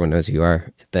 pretty sure everyone knows who you are.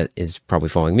 That is probably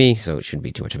following me, so it shouldn't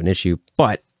be too much of an issue.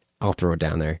 But I'll throw it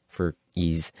I there for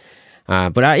ease.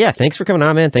 But thanks for coming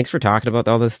on, man. Thanks for talking about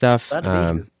all this stuff.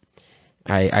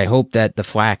 I hope that the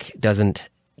flack doesn't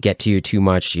get to you too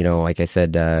much. You know, like I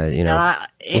said,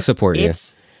 we'll support you.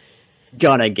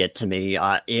 Gonna get to me.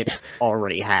 It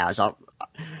already has.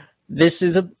 This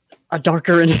is a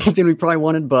darker ending than we probably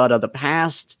wanted, but the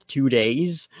past 2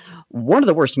 days, one of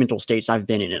the worst mental states I've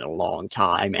been in a long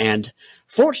time, and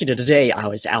fortunately today I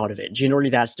was out of it.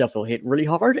 Generally that stuff will hit really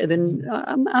hard, and then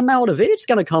I'm out of it. It's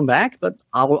gonna come back, but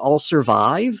I'll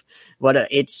survive. But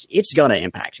it's gonna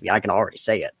impact me. I can already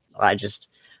say it.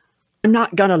 I'm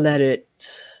not gonna let it.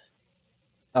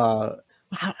 How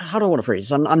do I want to phrase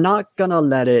this? I'm not gonna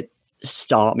let it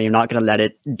stop me. I'm not going to let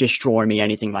it destroy me,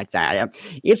 anything like that.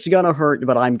 It's going to hurt,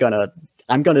 but I'm going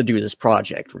to do this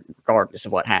project regardless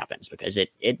of what happens, because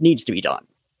it needs to be done.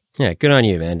 Yeah, good on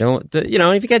you, man. Don't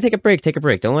if you got to take a break, take a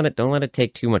break. Don't let it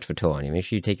take too much of a toll on you. Make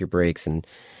sure you take your breaks, and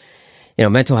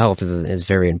mental health is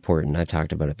very important. I've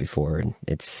talked about it before, and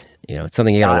it's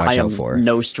something you got to watch out for.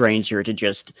 No stranger to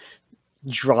just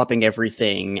dropping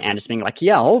everything and just being like,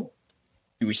 I'll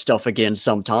do stuff again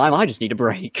sometime. I just need a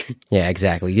break. Yeah,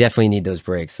 exactly. You definitely need those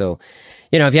breaks. So,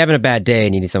 if you're having a bad day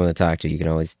and you need someone to talk to, you can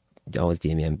always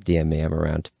DM me. I'm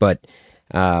around. But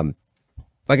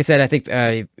like I said, I think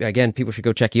again, people should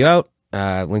go check you out.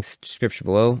 Links description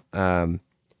below.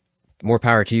 More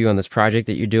power to you on this project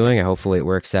that you're doing. Hopefully it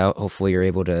works out. Hopefully you're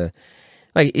able to,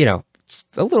 a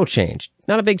little change.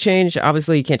 Not a big change.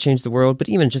 Obviously you can't change the world, but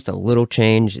even just a little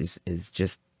change is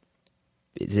just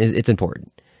it's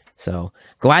important. So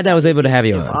glad that I was able to have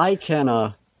you on.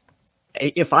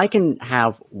 If I can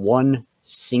have one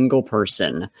single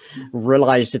person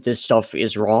realize that this stuff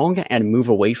is wrong and move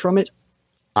away from it,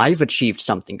 I've achieved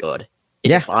something good.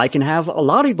 Yeah. If I can have a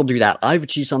lot of people do that, I've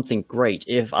achieved something great.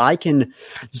 If I can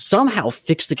somehow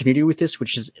fix the community with this,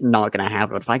 which is not going to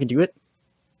happen, but if I can do it,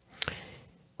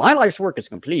 my life's work is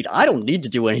complete. I don't need to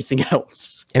do anything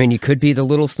else. I mean, you could be the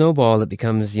little snowball that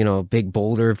becomes, a big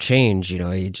boulder of change.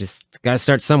 You just got to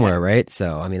start somewhere, right?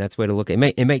 So, I mean, that's the way to look at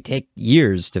it. It might take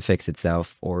years to fix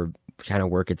itself or kind of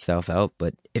work itself out.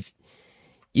 But if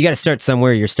you got to start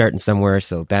somewhere, you're starting somewhere.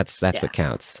 So that's what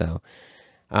counts. So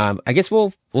I guess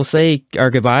we'll say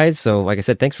our goodbyes. So like I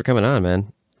said, thanks for coming on,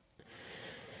 man.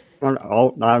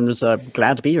 Well, I'm just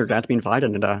glad to be here, glad to be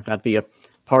invited, and glad to be a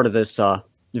part of this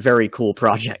very cool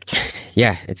project.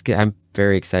 Yeah, it's good. I'm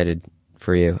very excited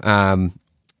for you.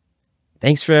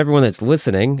 Thanks for everyone that's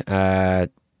listening. I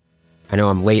know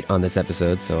I'm late on this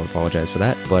episode, so I apologize for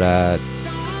that. But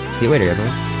see you later,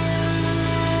 everyone.